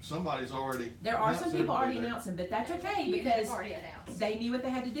comments, somebody's already. There are some announced people already everybody. announcing, but that's okay You've because already announced. they knew what they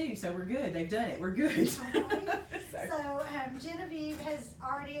had to do. So we're good. They've done it. We're good. so Genevieve has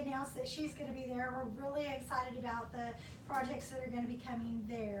already announced that she's going to be there. We're really excited about the projects that are going to be coming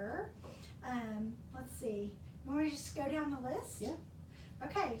there. Let's see. Want we just go down the list? Yeah.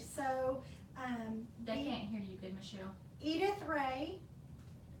 Okay, so They can't hear you good, Michelle. Edith Ray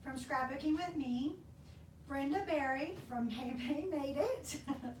from Scrapbooking with Me, Brenda Berry from Maymay Made It,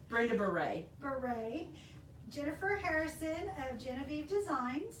 Brenda Beret. Beret, Jennifer Harrison of Genevieve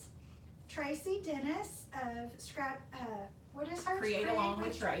Designs, Tracy Dennis of what is hers? Create Along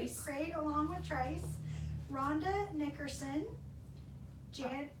with Trace. Create Along with Trace, Rhonda Nickerson,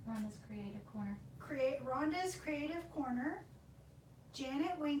 Rhonda's Creative Corner. Rhonda's Creative Corner,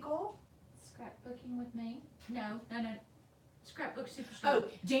 Janet Winkle, Scrapbooking with me. No. Scrapbook Superstore. Oh,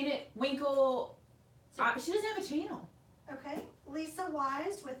 Janet Winkle. She doesn't have a channel. okay, Lisa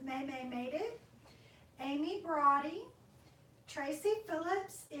Wise with Maymay Made It, Amy Brody, Tracy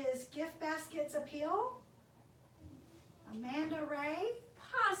Phillips is Gift Baskets Appeal, Amanda Ray,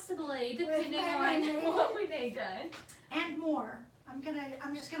 Possibly, With depending Maymay. on what we need done. and more. I'm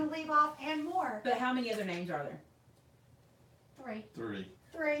just gonna leave off and more. But how many other names are there? 3. 3.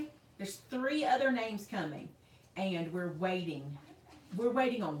 3. There's 3 other names coming, and we're waiting. We're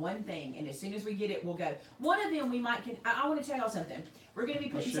waiting on one thing, and as soon as we get it, we'll go. One of them we might. I want to tell y'all something. We're going to be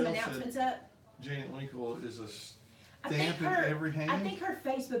putting some Michelle said- announcements up. Janet Winkle is a I think stamp in her. every hand. I think her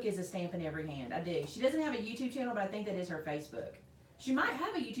Facebook is a stamp in every hand. I do. She doesn't have a YouTube channel, but I think that is her Facebook. She might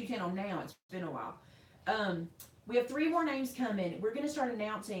have a YouTube channel now. It's been a while. We have 3 more names coming. We're going to start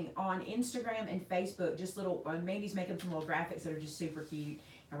announcing on Instagram and Facebook. Just little. Mandy's making some little graphics that are just super cute,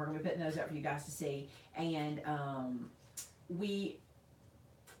 and we're going to be putting those up for you guys to see. And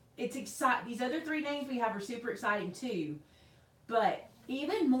it's exciting. These other 3 names we have are super exciting too, but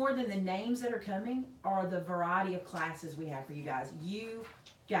even more than the names that are coming are the variety of classes we have for you guys.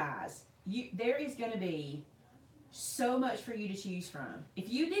 There is going to be so much for you to choose from. If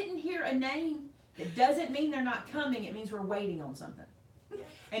you didn't hear a name It doesn't mean they're not coming. It means we're waiting on something.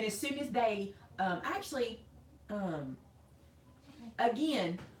 And as soon as they,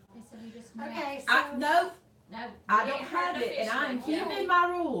 again, They said we just Okay, no, No, I we don't ain't heard have it, and I am officially. keeping my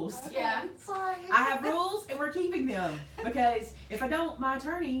rules. Yeah. Sorry. I have rules, and we're keeping them because if I don't, my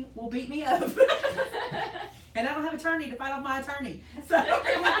attorney will beat me up, and I don't have an attorney to fight off my attorney. So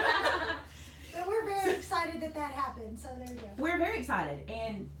But we're very excited that that happened, so there you go. we're very excited,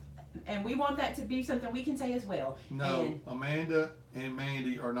 and we want that to be something we can say as well. No, And Amanda and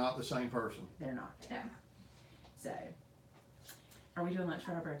Mandy are not the same person. they're not. No. So, are we doing lunch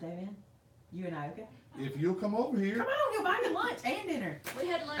for our birthday, Van? You and I, okay? If you'll come over here, Come on, go buy me lunch and dinner. We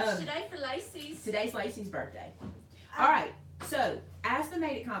had lunch Um, today for Lacey's. Today's Lacey's birthday. All right, so as the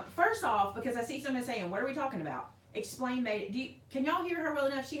Made It first off, because I see someone saying, "What are we talking about?" Explain Made It. Can y'all hear her well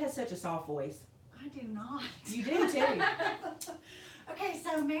enough? She has such a soft voice. I do not. You do too. Okay,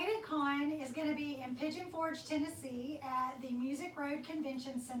 so Made It Con is going to be in Pigeon Forge, Tennessee at the Music Road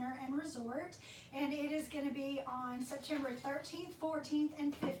Convention Center and Resort. And it is going to be on September 13th, 14th,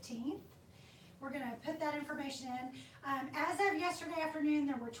 and 15th. We're going to put that information in. As of yesterday afternoon,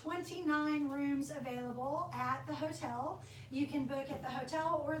 there were 29 rooms available at the hotel. You can book at the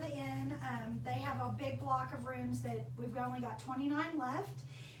hotel or the inn. They have a big block of rooms that we've only got 29 left.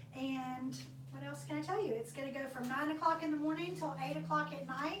 And what else can I tell you? It's going to go from 9 o'clock in the morning till 8 o'clock at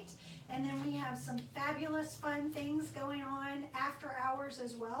night. And then we have some fabulous fun things going on after hours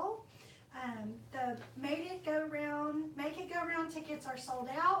as well. The Make It Go Round tickets are sold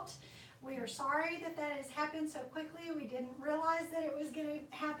out. We are sorry that that has happened so quickly. We didn't realize that it was going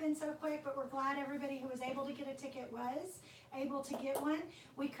to happen so quick, but we're glad everybody who was able to get a ticket was able to get one.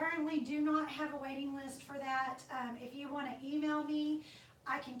 We currently do not have a waiting list for that. If you want to email me,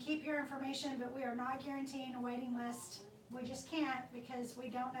 I can keep your information, but we are not guaranteeing a waiting list. We just can't because we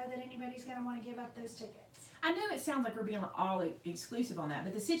don't know that anybody's going to want to give up those tickets. I know it sounds like we're being all exclusive on that,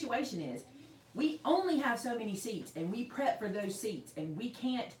 but the situation is, we only have so many seats, and we prep for those seats, and we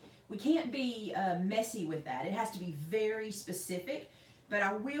can't be messy with that. It has to be very specific. But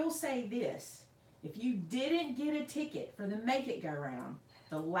I will say this: if you didn't get a ticket for the Make It Go Round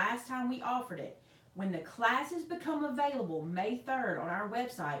the last time we offered it, when the classes become available May 3rd on our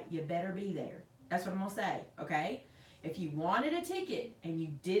website, you better be there. That's what I'm gonna say, okay? If you wanted a ticket and you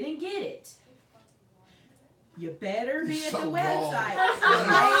didn't get it, you better be at the So website.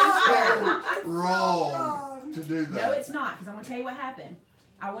 wrong to do that. No, it's not, because I'm gonna tell you what happened.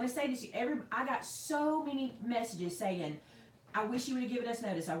 I want to say this: I got so many messages saying, "I wish you would have given us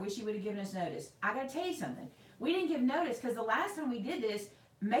notice. I wish you would have given us notice." I got to tell you something. We didn't give notice because the last time we did this,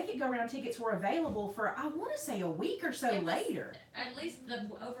 Make It Go Round tickets were available for, I want to say, a week or so It was- later. At least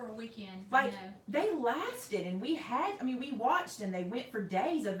over a weekend. Like, you know. they lasted, and we watched, and they went for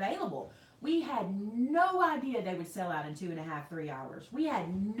days available. We had no idea they would sell out in 2.5, 3 hours. We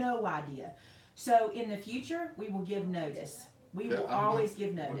had no idea. So in the future, we will give notice. We will always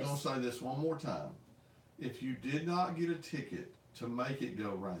give We're notice. gonna say this one more time. If you did not get a ticket to Make It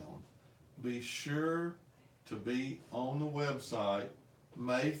Go Round, be sure to be on the website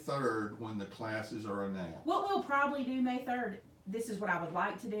May 3rd when the classes are announced. What we'll probably do May 3rd, this is what I would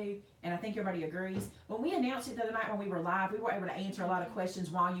like to do, and I think everybody agrees. When we announced it the other night when we were live, we were able to answer a lot of questions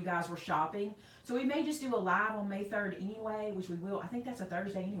while you guys were shopping. So we may just do a live on May 3rd anyway, which we will. I think that's a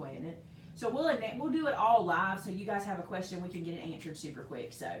Thursday anyway, isn't it? So we'll do it all live, so you guys have a question, we can get it answered super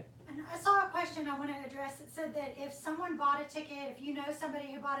quick. So And I saw a question I want to address that said that if someone bought a ticket, if you know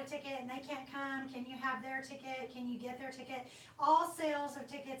somebody who bought a ticket and they can't come, can you have their ticket? Can you get their ticket? All sales of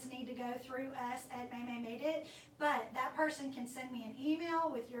tickets need to go through us at Maymay Made It, but that person can send me an email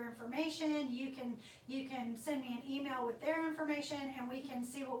with your information. You can send me an email with their information, and we can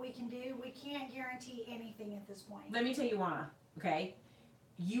see what we can do. We can't guarantee anything at this point. let me tell you why, okay?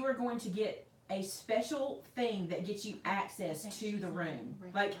 You are going to get a special thing that gets you access to the room.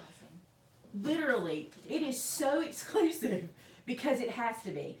 Like, literally, it is so exclusive because it has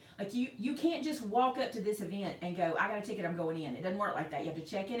to be. Like, you can't just walk up to this event and go, "I got a ticket, I'm going in." It doesn't work like that. You have to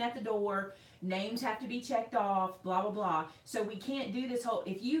check in at the door, names have to be checked off, blah, blah, blah. So we can't do this whole,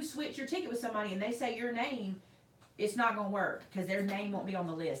 if you switch your ticket with somebody and they say your name, it's not going to work because their name won't be on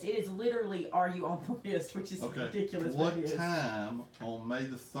the list. It is literally, are you on the list, which is Okay. ridiculous. What but it is. time on May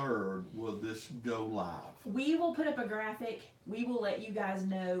the 3rd will this go live? We will put up a graphic. We will let you guys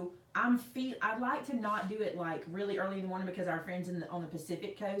know. I'd like to not do it like really early in the morning because our friends on the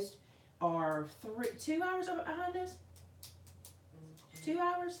Pacific Coast are 2 hours behind us. 2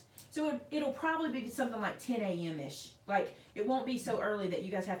 hours. So it'll probably be something like 10 a.m.-ish. Like, it won't be so early that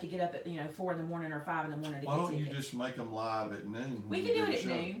you guys have to get up at, 4 in the morning or 5 in the morning to Why get don't you tickets. just make them live at noon? We when can you do it the at show?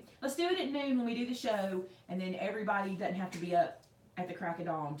 noon. Let's do it at noon when we do the show, and then everybody doesn't have to be up at the crack of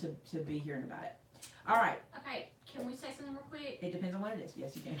dawn to be hearing about it. All right. Okay, can we say something real quick? It depends on what it is.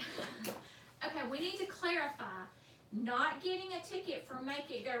 Yes, you can. Okay, we need to clarify, not getting a ticket for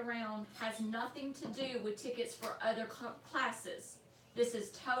Make It Go Round has nothing to do with tickets for other classes. This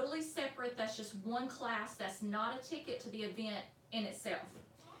is totally separate, that's just one class, that's not a ticket to the event in itself.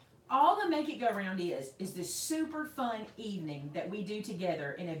 All the Make It Go Round is this super fun evening that we do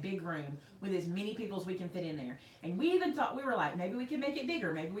together in a big room with as many people as we can fit in there. And we even thought, we were like, maybe we could make it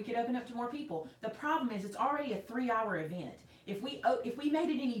bigger, maybe we could open up to more people. The problem is it's already a 3-hour event. If we made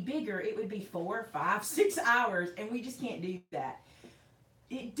it any bigger, it would be 4, 5, 6 hours, and we just can't do that.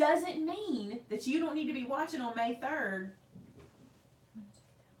 It doesn't mean that you don't need to be watching on May 3rd.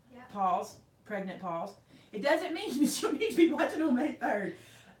 Yeah. Pause. Pregnant pause. It doesn't mean that you need to be watching on May 3rd.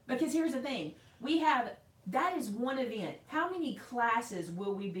 Because here's the thing. That is one event. How many classes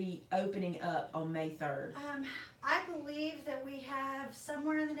will we be opening up on May 3rd? I believe that we have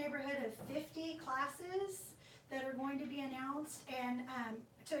somewhere in the neighborhood of 50 classes that are going to be announced. And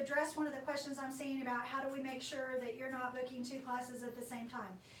to address one of the questions I'm seeing about how do we make sure that you're not booking 2 classes at the same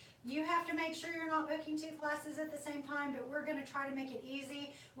time. You have to make sure you're not booking 2 classes at the same time, but we're gonna try to make it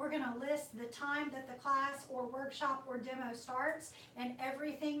easy. We're gonna list the time that the class or workshop or demo starts, and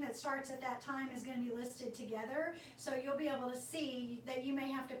everything that starts at that time is gonna be listed together. So you'll be able to see that you may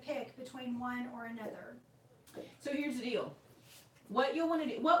have to pick between one or another. So here's the deal. What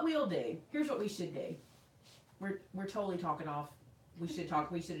we'll do, here's what we should do. We're totally talking off. We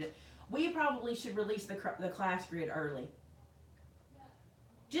probably should release the class grid early.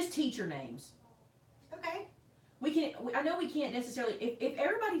 Just teacher names. Okay, I know we can't necessarily, if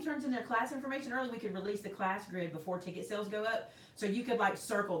everybody turns in their class information early, we could release the class grid before ticket sales go up. So you could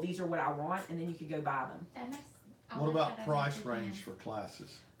circle, these are what I want, and then you could go buy them. That makes. What about price range for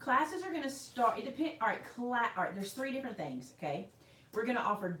classes? Classes are gonna start, alright, there's 3 different things, okay? We're gonna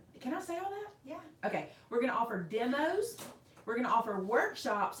offer, can I say all that? yeah. Okay, we're gonna offer demos, we're gonna offer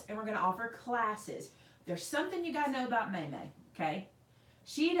workshops, and we're gonna offer classes. There's something you gotta know about Maymay, okay?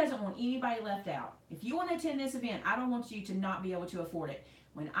 She doesn't want anybody left out. If you want to attend this event, I don't want you to not be able to afford it.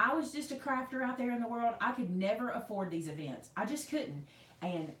 When I was just a crafter out there in the world, I could never afford these events. I just couldn't.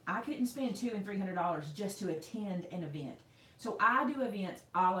 And I couldn't spend $200 and $300 just to attend an event. So I do events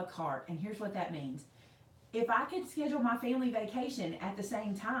a la carte, and here's what that means. If I could schedule my family vacation at the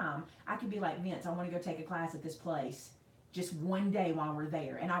same time, I could be like, Vince, I want to go take a class at this place just one day while we're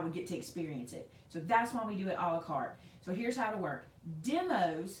there, and I would get to experience it. So that's why we do it a la carte. So here's how to work.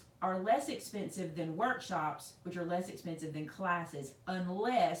 Demos are less expensive than workshops, which are less expensive than classes,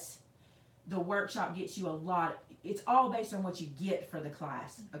 unless the workshop gets you a lot. It's all based on what you get for the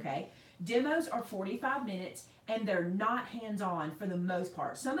class, okay? Demos are 45 minutes, and they're not hands-on for the most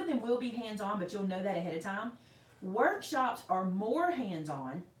part. Some of them will be hands-on, but you'll know that ahead of time. Workshops are more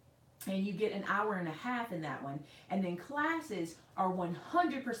hands-on, and you get an hour and a half in that one. And then classes are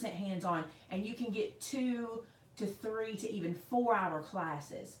 100% hands-on, and you can get 2 to 3 to even 4-hour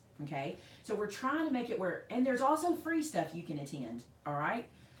classes, okay? So we're trying to make it where, and there's also free stuff you can attend, all right?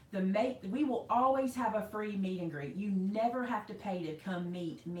 We will always have a free meet and greet. You never have to pay to come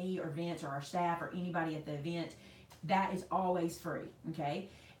meet me or Vince or our staff or anybody at the event. That is always free, okay?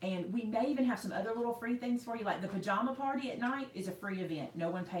 And we may even have some other little free things for you, like the pajama party at night is a free event. No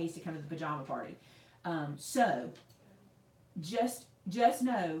one pays to come to the pajama party. So just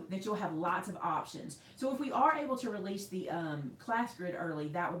know that you'll have lots of options. So if we are able to release the class grid early,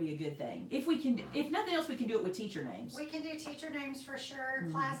 that would be a good thing. If nothing else, we can do it with teacher names. We can do teacher names for sure.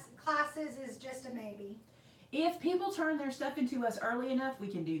 Mhm. Classes is just a maybe. If people turn their stuff into us early enough, we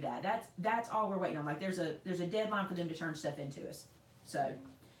can do that. That's all we're waiting on. Like there's a deadline for them to turn stuff into us. So.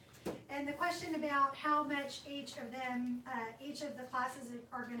 And the question about how much each of the classes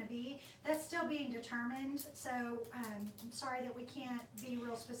are gonna be, that's still being determined. So, I'm sorry that we can't be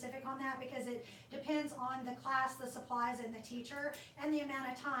real specific on that because it depends on the class, the supplies, and the teacher, and the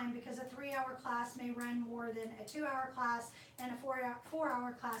amount of time, because a 3-hour class may run more than a 2-hour class, and a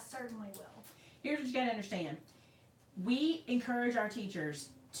 4-hour class certainly will. Here's what you gotta understand. We encourage our teachers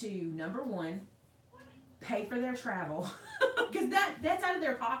to, number one, pay for their travel, because that's out of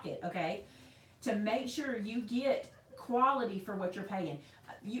their pocket, okay? To make sure you get quality for what you're paying.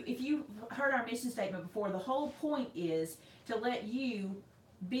 If you heard our mission statement before, the whole point is to let you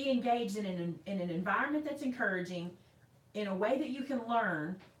be engaged in an environment that's encouraging, in a way that you can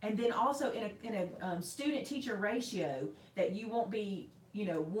learn, and then also in a student-teacher ratio that you won't be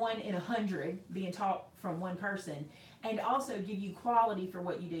 1 in 100 being taught from one person, and also give you quality for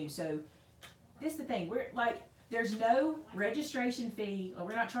what you do. So this is the thing, we're like, there's no registration fee, or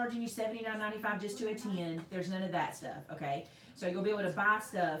we're not charging you $79.95 just to attend. There's none of that stuff, okay? So you'll be able to buy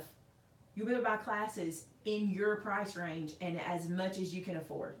stuff, you'll be able to buy classes in your price range and as much as you can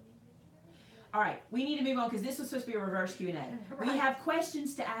afford. All right, we need to move on because this was supposed to be a reverse Q&A. We Right. have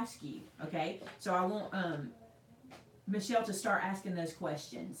questions to ask you, okay? So I want Michelle to start asking those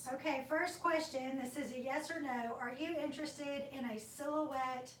questions. Okay, first question, this is a yes or no. Are you interested in a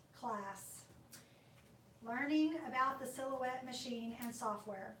silhouette class? Learning about the silhouette machine and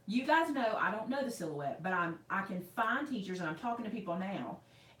software. You guys know I don't know the silhouette, but I can find teachers, and I'm talking to people now,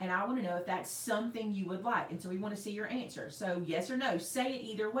 and I want to know if that's something you would like, and so we want to see your answer. So yes or no, say it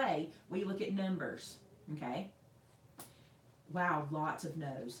either way. We look at numbers, okay? Wow, lots of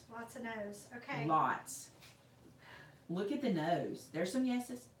no's. Lots of no's. Okay. Lots. Look at the no's. There's some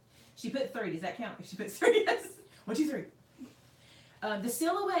yeses. She put 3. Does that count? She put 3 yeses. 1, 2, 3. The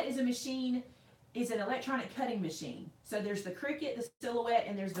silhouette is a machine. It's an electronic cutting machine. So there's the Cricut, the Silhouette,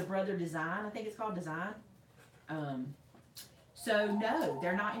 and there's the Brother Design. I think it's called Design. So no,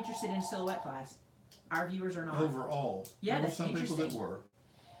 they're not interested in silhouette class. Our viewers are not. Overall. Yeah, There were that's some people that interesting. were.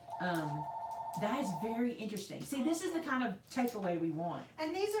 That is very interesting. See, this is the kind of takeaway we want.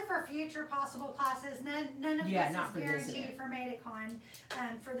 And these are for future possible classes. None of Yeah, this not is for this guaranteed event. for Made It Con,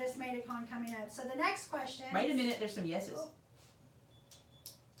 for this Made It Con coming up. So the next question. Wait a minute, there's some yeses.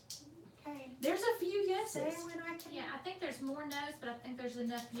 Okay. There's a few Say yeses. when I can. Yeah, I think there's more no's, but I think there's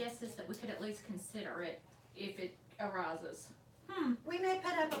enough yeses that we could at least consider it if it arises. We may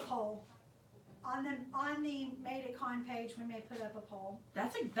put up a poll. On the Made It Con page, we may put up a poll.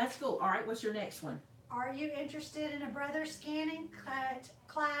 That's cool. All right, what's your next one? Are you interested in a brother scanning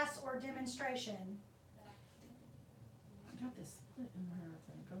class or demonstration? I got this.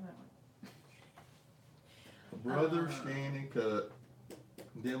 Go that way. A brother scan and cut,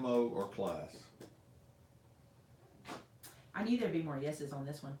 demo or class. I knew there'd be more yeses on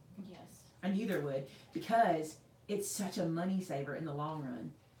this one. Yes. I knew there would, because it's such a money saver in the long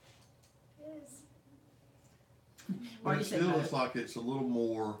run. It is. Or But you said still, no. it's like it's a little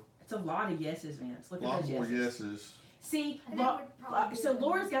more, It's a lot of yeses, Vince. Look a at lot those more yeses. yeses. See, And that would probably be so the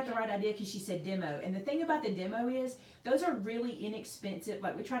Laura's most got the right idea because she said demo. And the thing about the demo is, those are really inexpensive.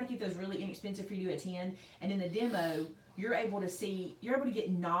 Like, we try to keep those really inexpensive for you to attend. And in the demo, you're able to get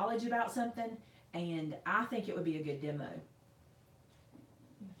knowledge about something. And I think it would be a good demo.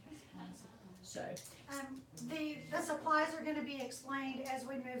 So, The supplies are gonna be explained as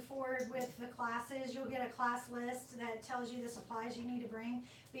we move forward with the classes. You'll get a class list that tells you the supplies you need to bring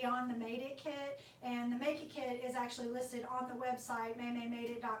beyond the Made It kit. And the Make It kit is actually listed on the website,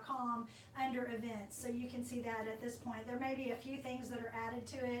 maymaymadeit.com, under events. So you can see that at this point. There may be a few things that are added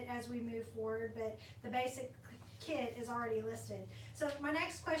to it as we move forward, but the basic kit is already listed. So my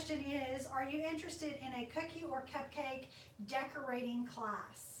next question is, are you interested in a cookie or cupcake decorating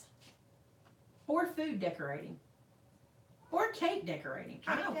class? or food decorating. Or cake decorating.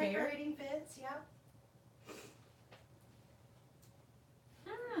 I don't Cake care. decorating fits, yep.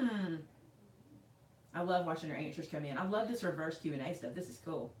 I love watching your answers come in. I love this reverse Q&A stuff. This is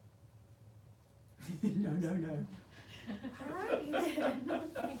cool. No. Alrighty then.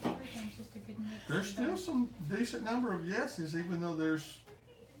 I think everything's just a good mix. There's still some decent number of yeses, even though there's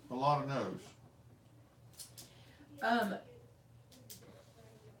a lot of no's.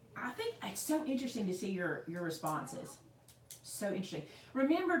 I think it's so interesting to see your responses. So interesting.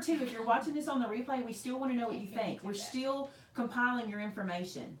 Remember too, if you're watching this on the replay, we still want to know what you think. We're still compiling your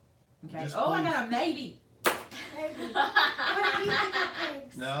information. Okay. Just Oh, I please- got a maybe. Maybe. What do you think of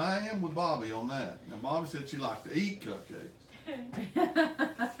cakes? Now, I am with Bobby on that. Now, Bobby said she liked to eat cupcakes.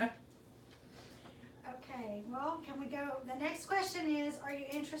 Okay, well, can we go, the next question is, are you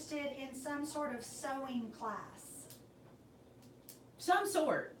interested in some sort of sewing class? Some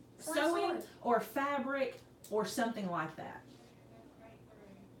sort. Some Sewing sort. or fabric or something like that.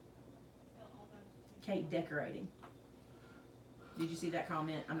 Cake decorating. Did you see that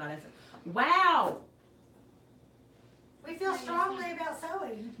comment? I'm not answering. Wow! We feel strongly about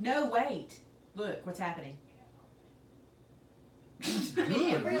sewing. No, wait. Look what's happening. Good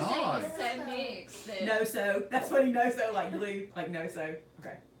Everything night. is so mixed that No so. That's what he knows so, like glue. Like no so.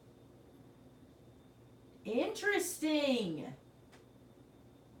 Okay. Interesting.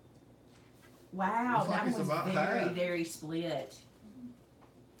 Wow, Looks like that it's was about very, half. very split.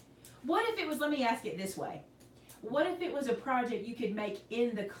 What if it was, let me ask it this way. What if it was a project you could make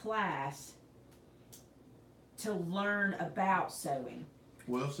in the class to learn about sewing?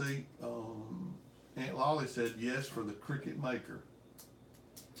 Well, see, Aunt Lolly said yes for the Cricut Maker.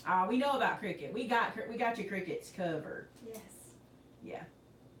 We know about cricket. We got your crickets covered. Yes. Yeah.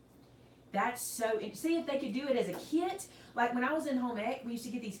 That's so. See if they could do it as a kit. Like when I was in home ec, we used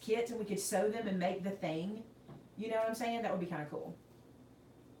to get these kits and we could sew them and make the thing. You know what I'm saying? That would be kind of cool.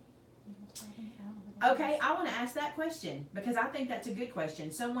 Okay, I want to ask that question because I think that's a good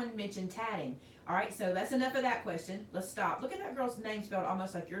question. Someone mentioned tatting. All right, so that's enough of that question. Let's stop. Look at that girl's name spelled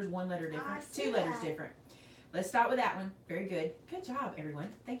almost like yours, one letter different, I see two letters that. different. Let's start with that one. Very good. Good job, everyone.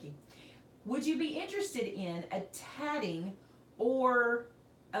 Thank you. Would you be interested in a tatting or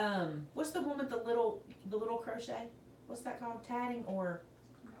what's the one with the little crochet? What's that called? Tatting or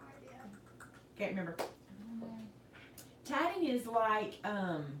No idea. can't remember. Tatting is like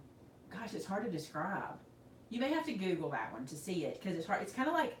gosh, it's hard to describe. You may have to Google that one to see it because it's hard. It's kind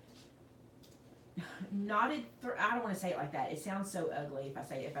of like knotted. I don't want to say it like that. It sounds so ugly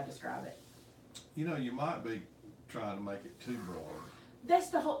if I describe it. You know, you might be trying to make it too broad. That's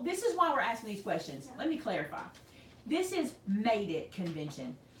the whole. This is why we're asking these questions. Let me clarify. This is Made It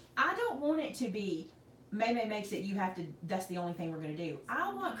convention. I don't want it to be Maymay makes it. You have to. That's the only thing we're going to do.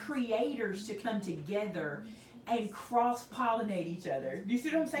 I want creators to come together and cross pollinate each other. You see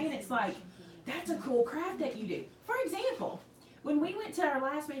what I'm saying? It's like that's a cool craft that you do. For example, when we went to our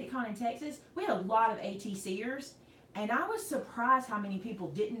last Made It Con in Texas, we had a lot of ATCers. And I was surprised how many people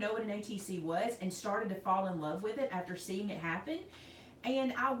didn't know what an ATC was and started to fall in love with it after seeing it happen.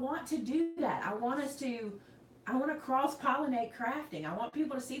 And I want to do that. I want to cross-pollinate crafting. I want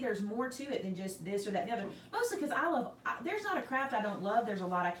people to see there's more to it than just this or that and the other. Mostly because there's not a craft I don't love. There's a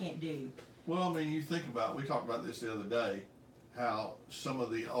lot I can't do. Well, I mean, you think about, we talked about this the other day, how some of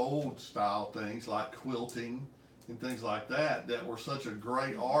the old style things like quilting and things like that were such a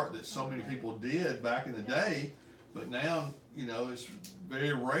great art that so many people did back in the day. But now, you know, it's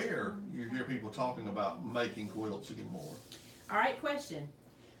very rare you hear people talking about making quilts anymore. All right, question.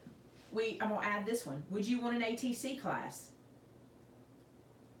 I'm going to add this one. Would you want an ATC class?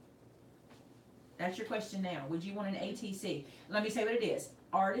 That's your question now. Would you want an ATC? Let me say what it is.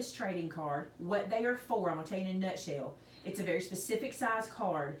 Artist trading card. What they are for, I'm going to tell you in a nutshell. It's a very specific size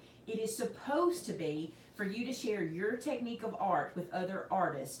card. It is supposed to be for you to share your technique of art with other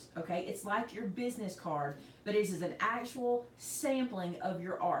artists, okay? It's like your business card, but it is an actual sampling of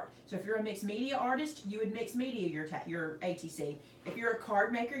your art. So if you're a mixed media artist, you would mix media your ATC. If you're a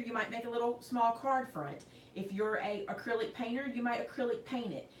card maker, you might make a little small card front. If you're a acrylic painter, you might acrylic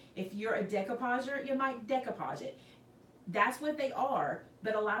paint it. If you're a decoupager, you might decoupage it. That's what they are,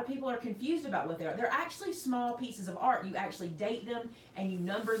 but a lot of people are confused about what they are. They're actually small pieces of art. You actually date them, and you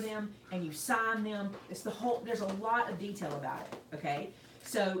number them, and you sign them. There's a lot of detail about it, okay?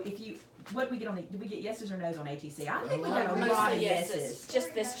 So what did we get on did we get yeses or nos on ATC? I think we got a lot of yeses.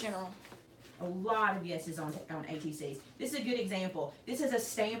 Just this general. A lot of yeses on ATCs. This is a good example. This is a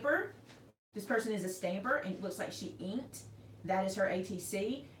stamper. This person is a stamper, and it looks like she inked. That is her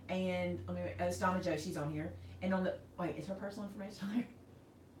ATC, and it's Donna Jo, she's on here. And on the, wait, is her personal information on there?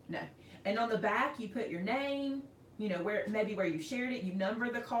 No. And on the back, you put your name, you know, where you shared it, you number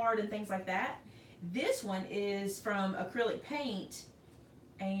the card and things like that. This one is from acrylic paint,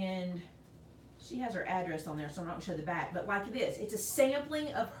 and she has her address on there, so I'm not going to show the back. But like this, it's a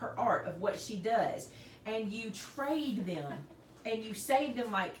sampling of her art, of what she does. And you trade them, and you save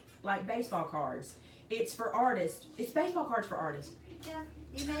them like baseball cards. It's for artists. It's baseball cards for artists. Yeah,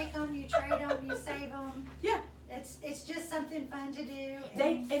 you make them, you trade them, you save them. Yeah. It's just something fun to do.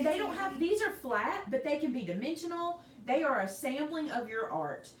 They don't have, these are flat, but they can be dimensional. They are a sampling of your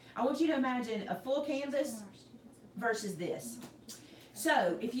art. I want you to imagine a full canvas versus this.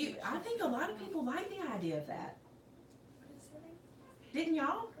 So I think a lot of people like the idea of that. Didn't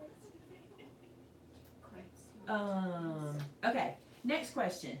y'all? Okay, next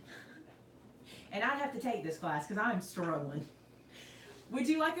question. And I'd have to take this class because I'm struggling. Would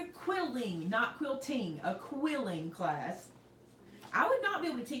you like a quilling, not quilting, a quilling class? I would not be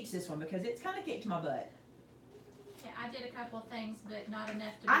able to teach this one because it's kind of kicked my butt. Yeah, I did a couple of things, but not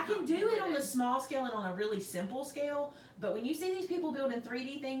enough to be I can do confident it on with a small scale and on a really simple scale, but when you see these people building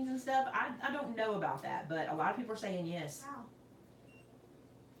 3D things and stuff, I don't know about that, but a lot of people are saying yes. Wow.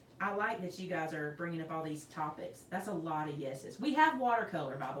 I like that you guys are bringing up all these topics. That's a lot of yeses. We have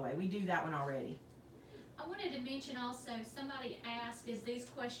watercolor, by the way. We do that one already. I wanted to mention also, somebody asked, is these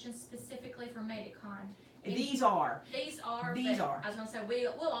questions specifically for Made It Con? These are. These are. These but are. I was gonna say,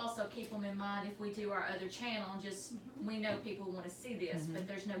 we'll also keep them in mind if we do our other channel, just, we know people want to see this, but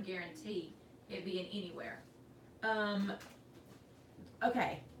there's no guarantee it being anywhere.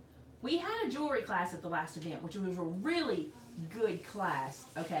 Okay. We had a jewelry class at the last event, which was a really good class,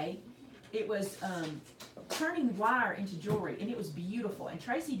 okay? it was turning wire into jewelry, and it was beautiful. And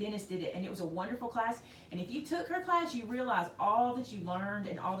Tracy Dennis did it, and it was a wonderful class. And if you took her class, you realize all that you learned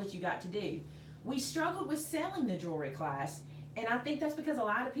and all that you got to do. We struggled with selling the jewelry class, and I think that's because a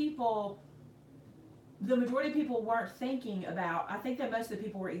lot of people, the majority of people weren't thinking about, I think that most of the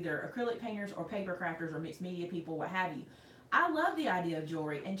people were either acrylic painters or paper crafters or mixed media people, what have you. I love the idea of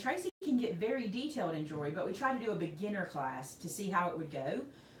jewelry, and Tracy can get very detailed in jewelry, but we tried to do a beginner class to see how it would go.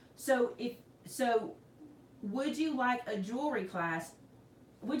 So would you like a jewelry class?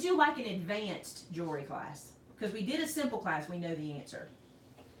 Would you like an advanced jewelry class? Because we did a simple class, we know the answer.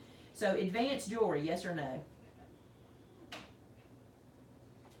 So advanced jewelry, yes or no?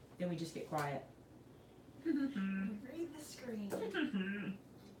 Then we just get quiet. Read the screen.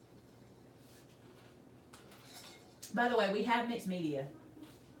 By the way, we have mixed media.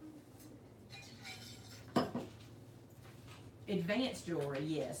 Advanced jewelry,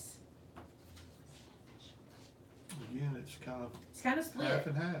 yes. Again, it's kind It's kind of of split. half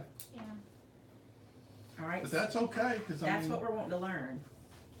and half, Yeah. All right. but that's okay, cause I That's mean, what we're wanting to learn.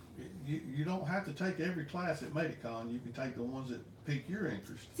 you don't have to take every class at Medicon, you can take the ones that pique your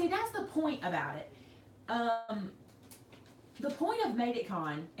interest. See, that's the point about it. The point of Made It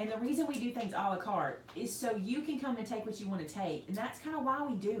Con, and the reason we do things a la carte, is so you can come and take what you want to take, and that's kind of why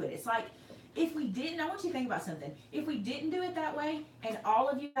we do it. It's like, if we didn't, I want you to think about something. If we didn't do it that way, and all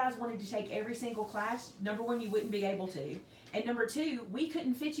of you guys wanted to take every single class, number one, you wouldn't be able to, and number two, we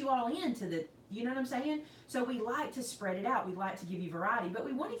couldn't fit you all into the, you know what I'm saying? So we like to spread it out. We like to give you variety, but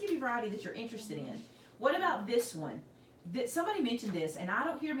we want to give you variety that you're interested in. What about this one? Somebody mentioned this, and I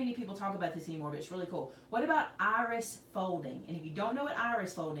don't hear many people talk about this anymore, but it's really cool. What about iris folding? And if you don't know what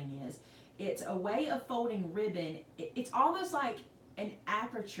iris folding is, it's a way of folding ribbon. It's almost like an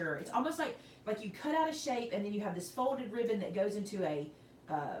aperture. It's almost like you cut out a shape, and then you have this folded ribbon that goes into a,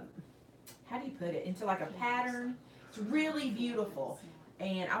 how do you put it? Into like a pattern. It's really beautiful.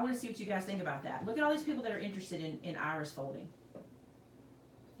 And I want to see what you guys think about that. Look at all these people that are interested in iris folding.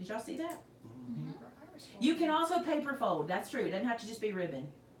 Did y'all see that? Mm-hmm. You can also paper fold. That's true. It doesn't have to just be ribbon.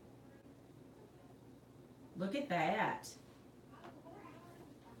 Look at that.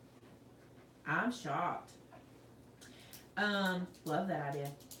 I'm shocked. Love that idea.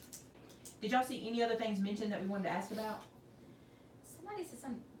 Did y'all see any other things mentioned that we wanted to ask about? Somebody said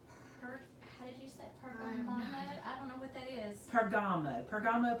some how did you say pergamano? I don't know what that is.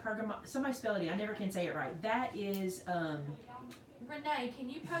 Pergamo. Somebody spell it in. I never can say it right. That is, Renee, can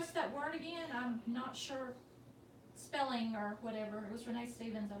you post that word again? I'm not sure spelling or whatever. It was Renee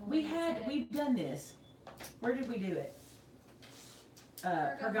Stevens. I believe that said it. we've done this. Where did we do it?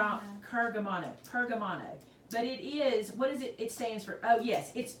 Pergamano. Pergamano. But it is, what is it? It stands for, oh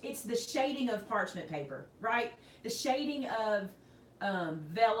yes, it's the shading of parchment paper, right? The shading of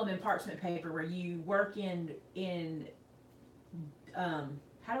vellum and parchment paper, where you work in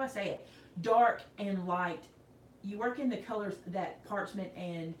how do I say it? Dark and light. You work in the colors that parchment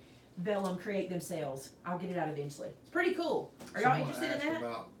and vellum create themselves. I'll get it out eventually. It's pretty cool. Are y'all Someone interested in asked that?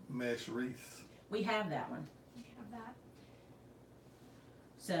 about mesh wreaths. We have that one. We have that.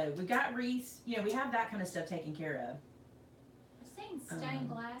 So we got wreaths. You know, we have that kind of stuff taken care of. I've seen stained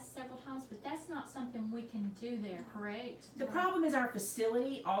glass several times, but that's not something we can do there, correct? The problem is our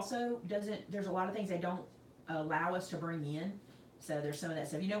facility also doesn't, there's a lot of things they don't allow us to bring in. So there's some of that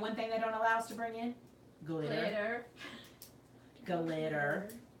stuff. You know one thing they don't allow us to bring in? Glitter. Glitter.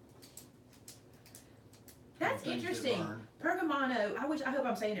 That's Things that interesting. burn. Pergamano, I hope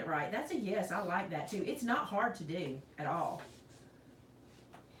I'm saying it right. That's a yes, I like that too. It's not hard to do at all.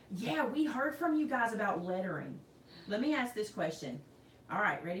 Yeah, we heard from you guys about lettering. Let me ask this question. All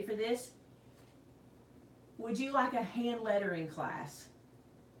right, ready for this? Would you like a hand lettering class?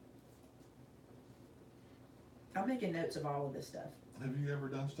 I'm making notes of all of this stuff. Have you ever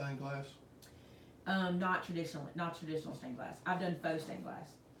done stained glass? Not traditional stained glass. I've done faux stained glass.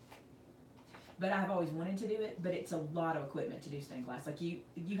 But I've always wanted to do it, but it's a lot of equipment to do stained glass. Like you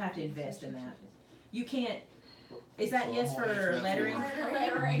have to invest in that. You can't, is that yes for lettering?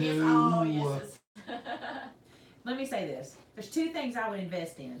 Lettering is all No. yeses. Let me say this. There's two things I would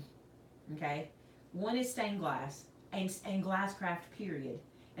invest in, okay? One is stained glass and glass craft, period.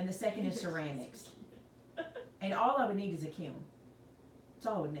 And the second is ceramics. And all I would need is a kiln. That's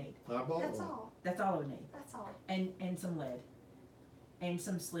all I would need. I bought That's one. all. That's all I would need. That's all. And some lead. And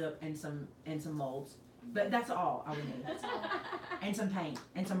some slip and some molds. But that's all I would need. That's all. And some paint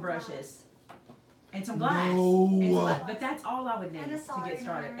and some brushes. And some glass. No. And glass. But that's all I would need And a to get soldering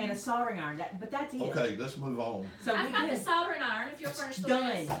started. iron. And a soldering iron. But that's it. Okay, let's move on. So I've we got the good. soldering iron if you'll furnish the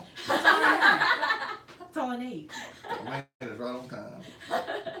Done. rest. That's all I need. That's all I need. Man is right on time.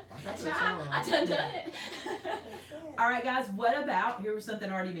 That's That's right. all I right. done it. All right, guys, what about, here was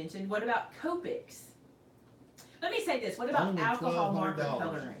something already mentioned, what about Copics? Let me say this, what about Only alcohol marker $1,200.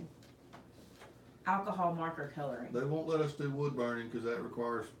 coloring? Alcohol marker coloring. They won't let us do wood burning because that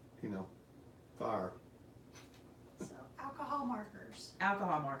requires, fire. So, alcohol markers.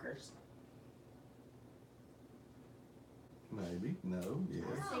 Alcohol markers. Maybe, no, yes,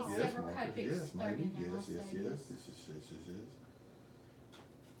 Wow. yes, Several Marcus, Copics yes, maybe, starting now, yes, so yes, yes. yes.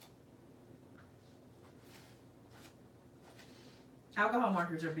 Alcohol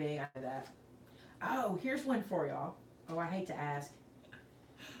markers are big, I know that. Oh, here's one for y'all. Oh, I hate to ask.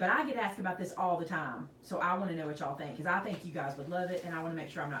 But I get asked about this all the time. So I want to know what y'all think. Because I think you guys would love it. And I want to make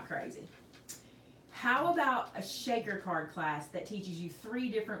sure I'm not crazy. How about a shaker card class that teaches you 3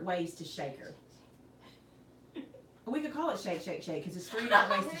 different ways to shaker? We could call it shake, shake, shake. Because it's 3 different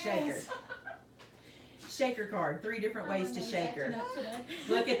ways to shaker. Yes. Shaker card, 3 different ways to shaker. Acting up today.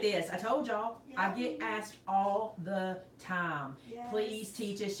 Look at this. I told y'all. I Yeah. get asked all the time. Yes. Please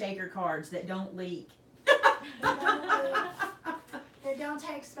teach us shaker cards that don't leak. They don't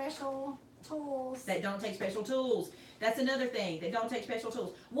take special tools. That don't take special tools. That's another thing. That don't take special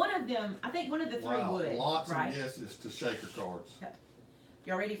tools. One of them, I think one of the 3 Wow, would. lots right? of yeses to shaker cards.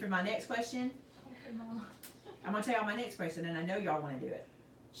 Y'all ready for my next question? Okay, Mama. I'm gonna tell y'all my next question, and I know y'all want to do it.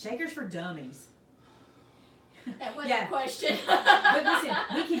 Shakers for dummies. That was Yeah. the question. But listen,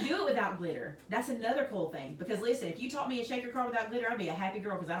 we can do it without glitter. That's another cool thing. Because listen, if you taught me a shaker card without glitter, I'd be a happy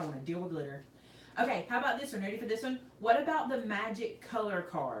girl because I don't want to deal with glitter. Okay, how about this one? Ready for this one? What about the magic color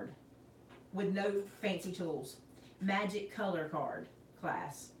card with no fancy tools? Magic color card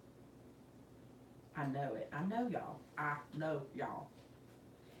class. I know it. I know y'all. I know y'all.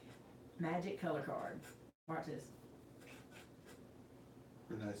 Magic color card. Watch this.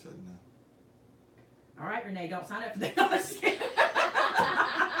 Renee said no. All right, Renee, don't sign up for that. No, I'm just kidding.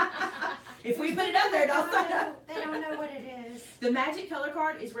 If we put it up there, don't sign up. They don't know what it is. The magic color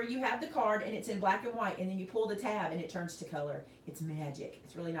card is where you have the card and it's in black and white, and then you pull the tab and it turns to color. It's magic.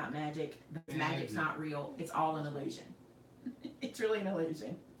 It's really not magic. But magic's not real. It's all an illusion. It's really an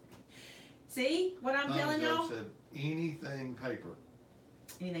illusion. See what I'm telling Joe y'all? said anything paper.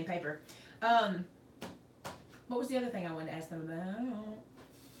 Anything paper. What was the other thing I wanted to ask them about?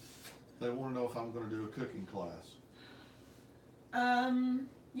 They want to know if I'm going to do a cooking class.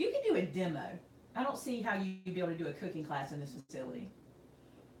 You can do a demo. I don't see how you'd be able to do a cooking class in this facility.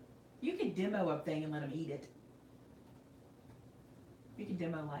 You could demo a thing and let them eat it. You could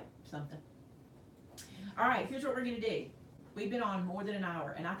demo like something. All right, here's what we're gonna do. We've been on more than an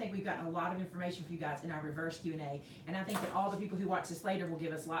hour, and I think we've gotten a lot of information for you guys in our reverse Q&A. And I think that all the people who watch this later will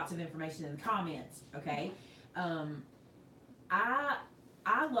give us lots of information in the comments. Okay.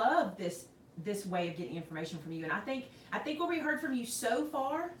 I love this way of getting information from you, and I think what we heard from you so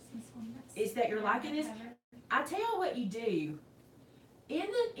far is that you're liking this. I tell you what you do. In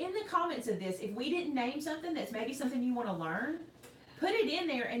the comments of this, if we didn't name something that's maybe something you want to learn, put it in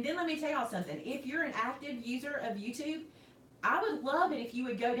there, and then let me tell y'all something. If you're an active user of YouTube, I would love it if you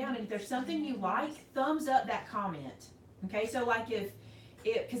would go down, and if there's something you like, thumbs up that comment. Okay, so like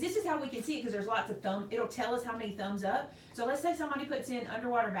because this is how we can see it, because there's lots of it'll tell us how many thumbs up. So let's say somebody puts in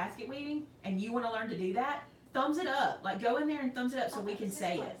underwater basket weaving, and you want to learn to do that, thumbs it up. Like go in there and thumbs it up so we can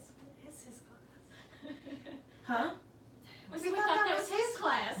say it. It's his class. Huh? We thought that was his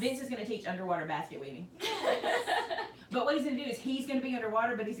class. Vince is going to teach underwater basket weaving. But what he's going to do is he's going to be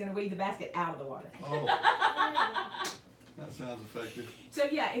underwater, but he's going to weave the basket out of the water. Oh, that sounds effective. So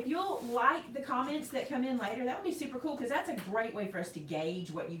yeah, if you'll like the comments that come in later, that would be super cool, because that's a great way for us to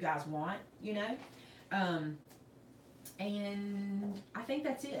gauge what you guys want, you know? And I think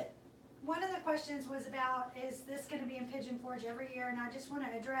that's it. One of the questions was about, is this gonna be in Pigeon Forge every year? And I just wanna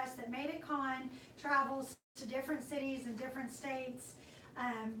address that Made It Con travels to different cities and different states,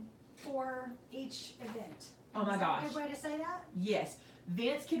 for each event. Oh my Is that gosh. a good way to say that? Yes.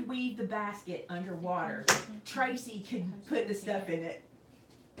 Vince could weave the basket underwater. Tracy could put the stuff in it.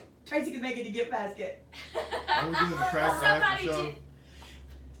 Tracy could make it a gift basket. Are we doing the craft after Somebody show? did.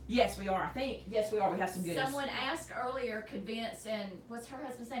 Yes, we are. I think. Yes, we are. We have some goodies. Someone asked earlier, could Vince and what's her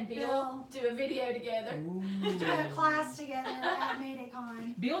husband's name? Bill. Do a video together. Ooh. Do a class together at Made It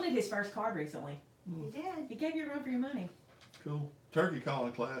Con. Bill did his first card recently. You did. He gave you a run for your money. Cool. Turkey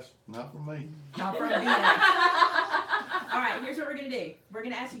calling class, not for me. Not from Vince. All right, here's what we're going to do. We're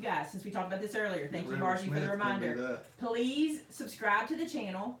going to ask you guys, since we talked about this earlier. Thank you, Reverend Margie, for the Smith can do reminder. that. Please subscribe to the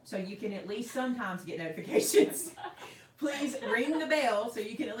channel so you can at least sometimes get notifications. Please ring the bell so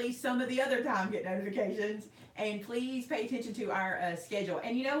you can at least some of the other time get notifications. And please pay attention to our schedule.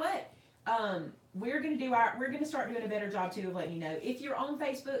 And you know what? we're gonna start doing a better job too of letting you know. If you're on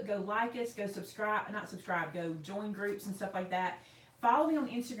Facebook, go like us, go go join groups and stuff like that. Follow me on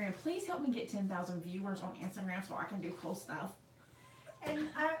Instagram. Please help me get 10,000 viewers on Instagram so I can do cool stuff. And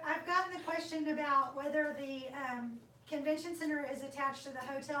I've gotten the question about whether the convention center is attached to the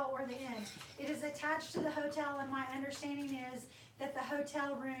hotel or the inn. It is attached to the hotel, and my understanding is that the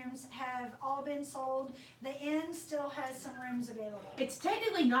hotel rooms have all been sold. The inn still has some rooms available. It's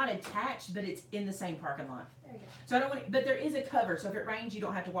technically not attached, but it's in the same parking lot. There you go. So I don't want, but there is a cover. So if it rains, you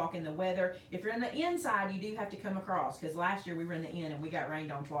don't have to walk in the weather. If you're in the inside, you do have to come across. Because last year we were in the inn and we got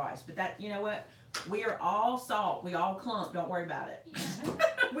rained on twice. But that, you know what? We are all salt. We all clump. Don't worry about it. Yeah.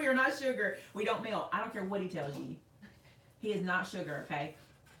 We are not sugar. We don't melt. I don't care what he tells you. He is not sugar. Okay.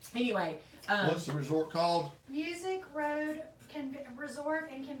 Anyway. What's the resort called? Music Road Resort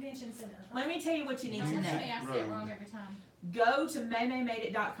and Convention Center. Let me tell you what you need to Don't know. tell me I say it wrong every time. Go to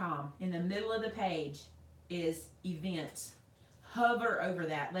maymaymadeit.com. In the middle of the page is events. Hover over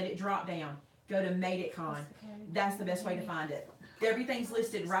that. Let it drop down. Go to Made It Con. That's the best way to find it. Everything's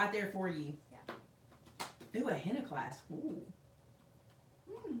listed right there for you. Ooh, a henna class. Ooh.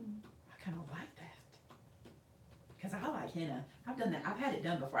 I kind of like that. Because I like henna. I've done that. I've had it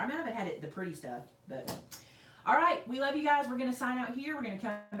done before. I mean, I haven't had it, the pretty stuff, but... All right, we love you guys. We're going to sign out here. We're going to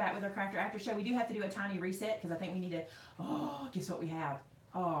come back with our Crafter After Show. We do have to do a tiny reset because I think we need to... Oh, guess what we have?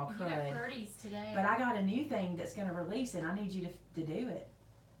 Oh, You got crud. birdies today. But I got a new thing that's going to release, and I need you to do it.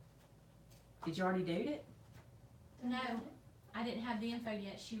 Did you already do it? No, I didn't have the info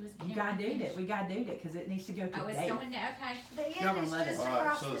yet. She was. You got to do it. We got to do it because it needs to go Oh, it's today. going down. Okay. The Y'all inn gonna is love it. just All right,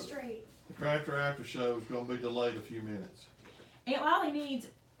 across so- the street. The Crafter After Show is gonna be delayed a few minutes. Aunt Lolly needs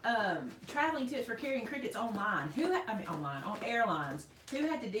traveling tips for carrying crickets online. On airlines. Who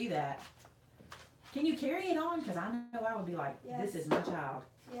had to do that? Can you carry it on? Because I know I would be like, Yes. this is my child.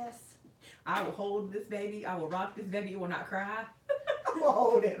 Yes. I will hold this baby. I will rock this baby. It will not cry. I will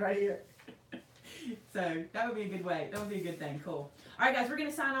hold it right here. So that would be a good way. That would be a good thing. Cool. All right, guys, we're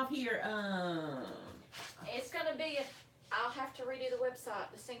gonna sign off here. It's gonna be. I'll have to redo the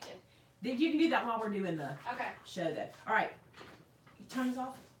website. The syncing. You can do that while we're doing the Okay. show, though. All right, turn this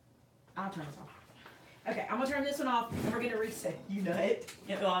off. I'll turn this off. Okay, I'm gonna turn this one off, and we're gonna reset. You nut.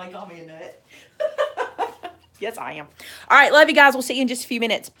 Aunt Lolly call me a nut. Yes, I am. All right, love you guys. We'll see you in just a few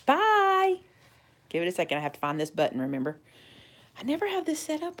minutes. Bye. Give it a second. I have to find this button. Remember, I never have this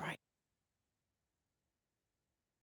set up right.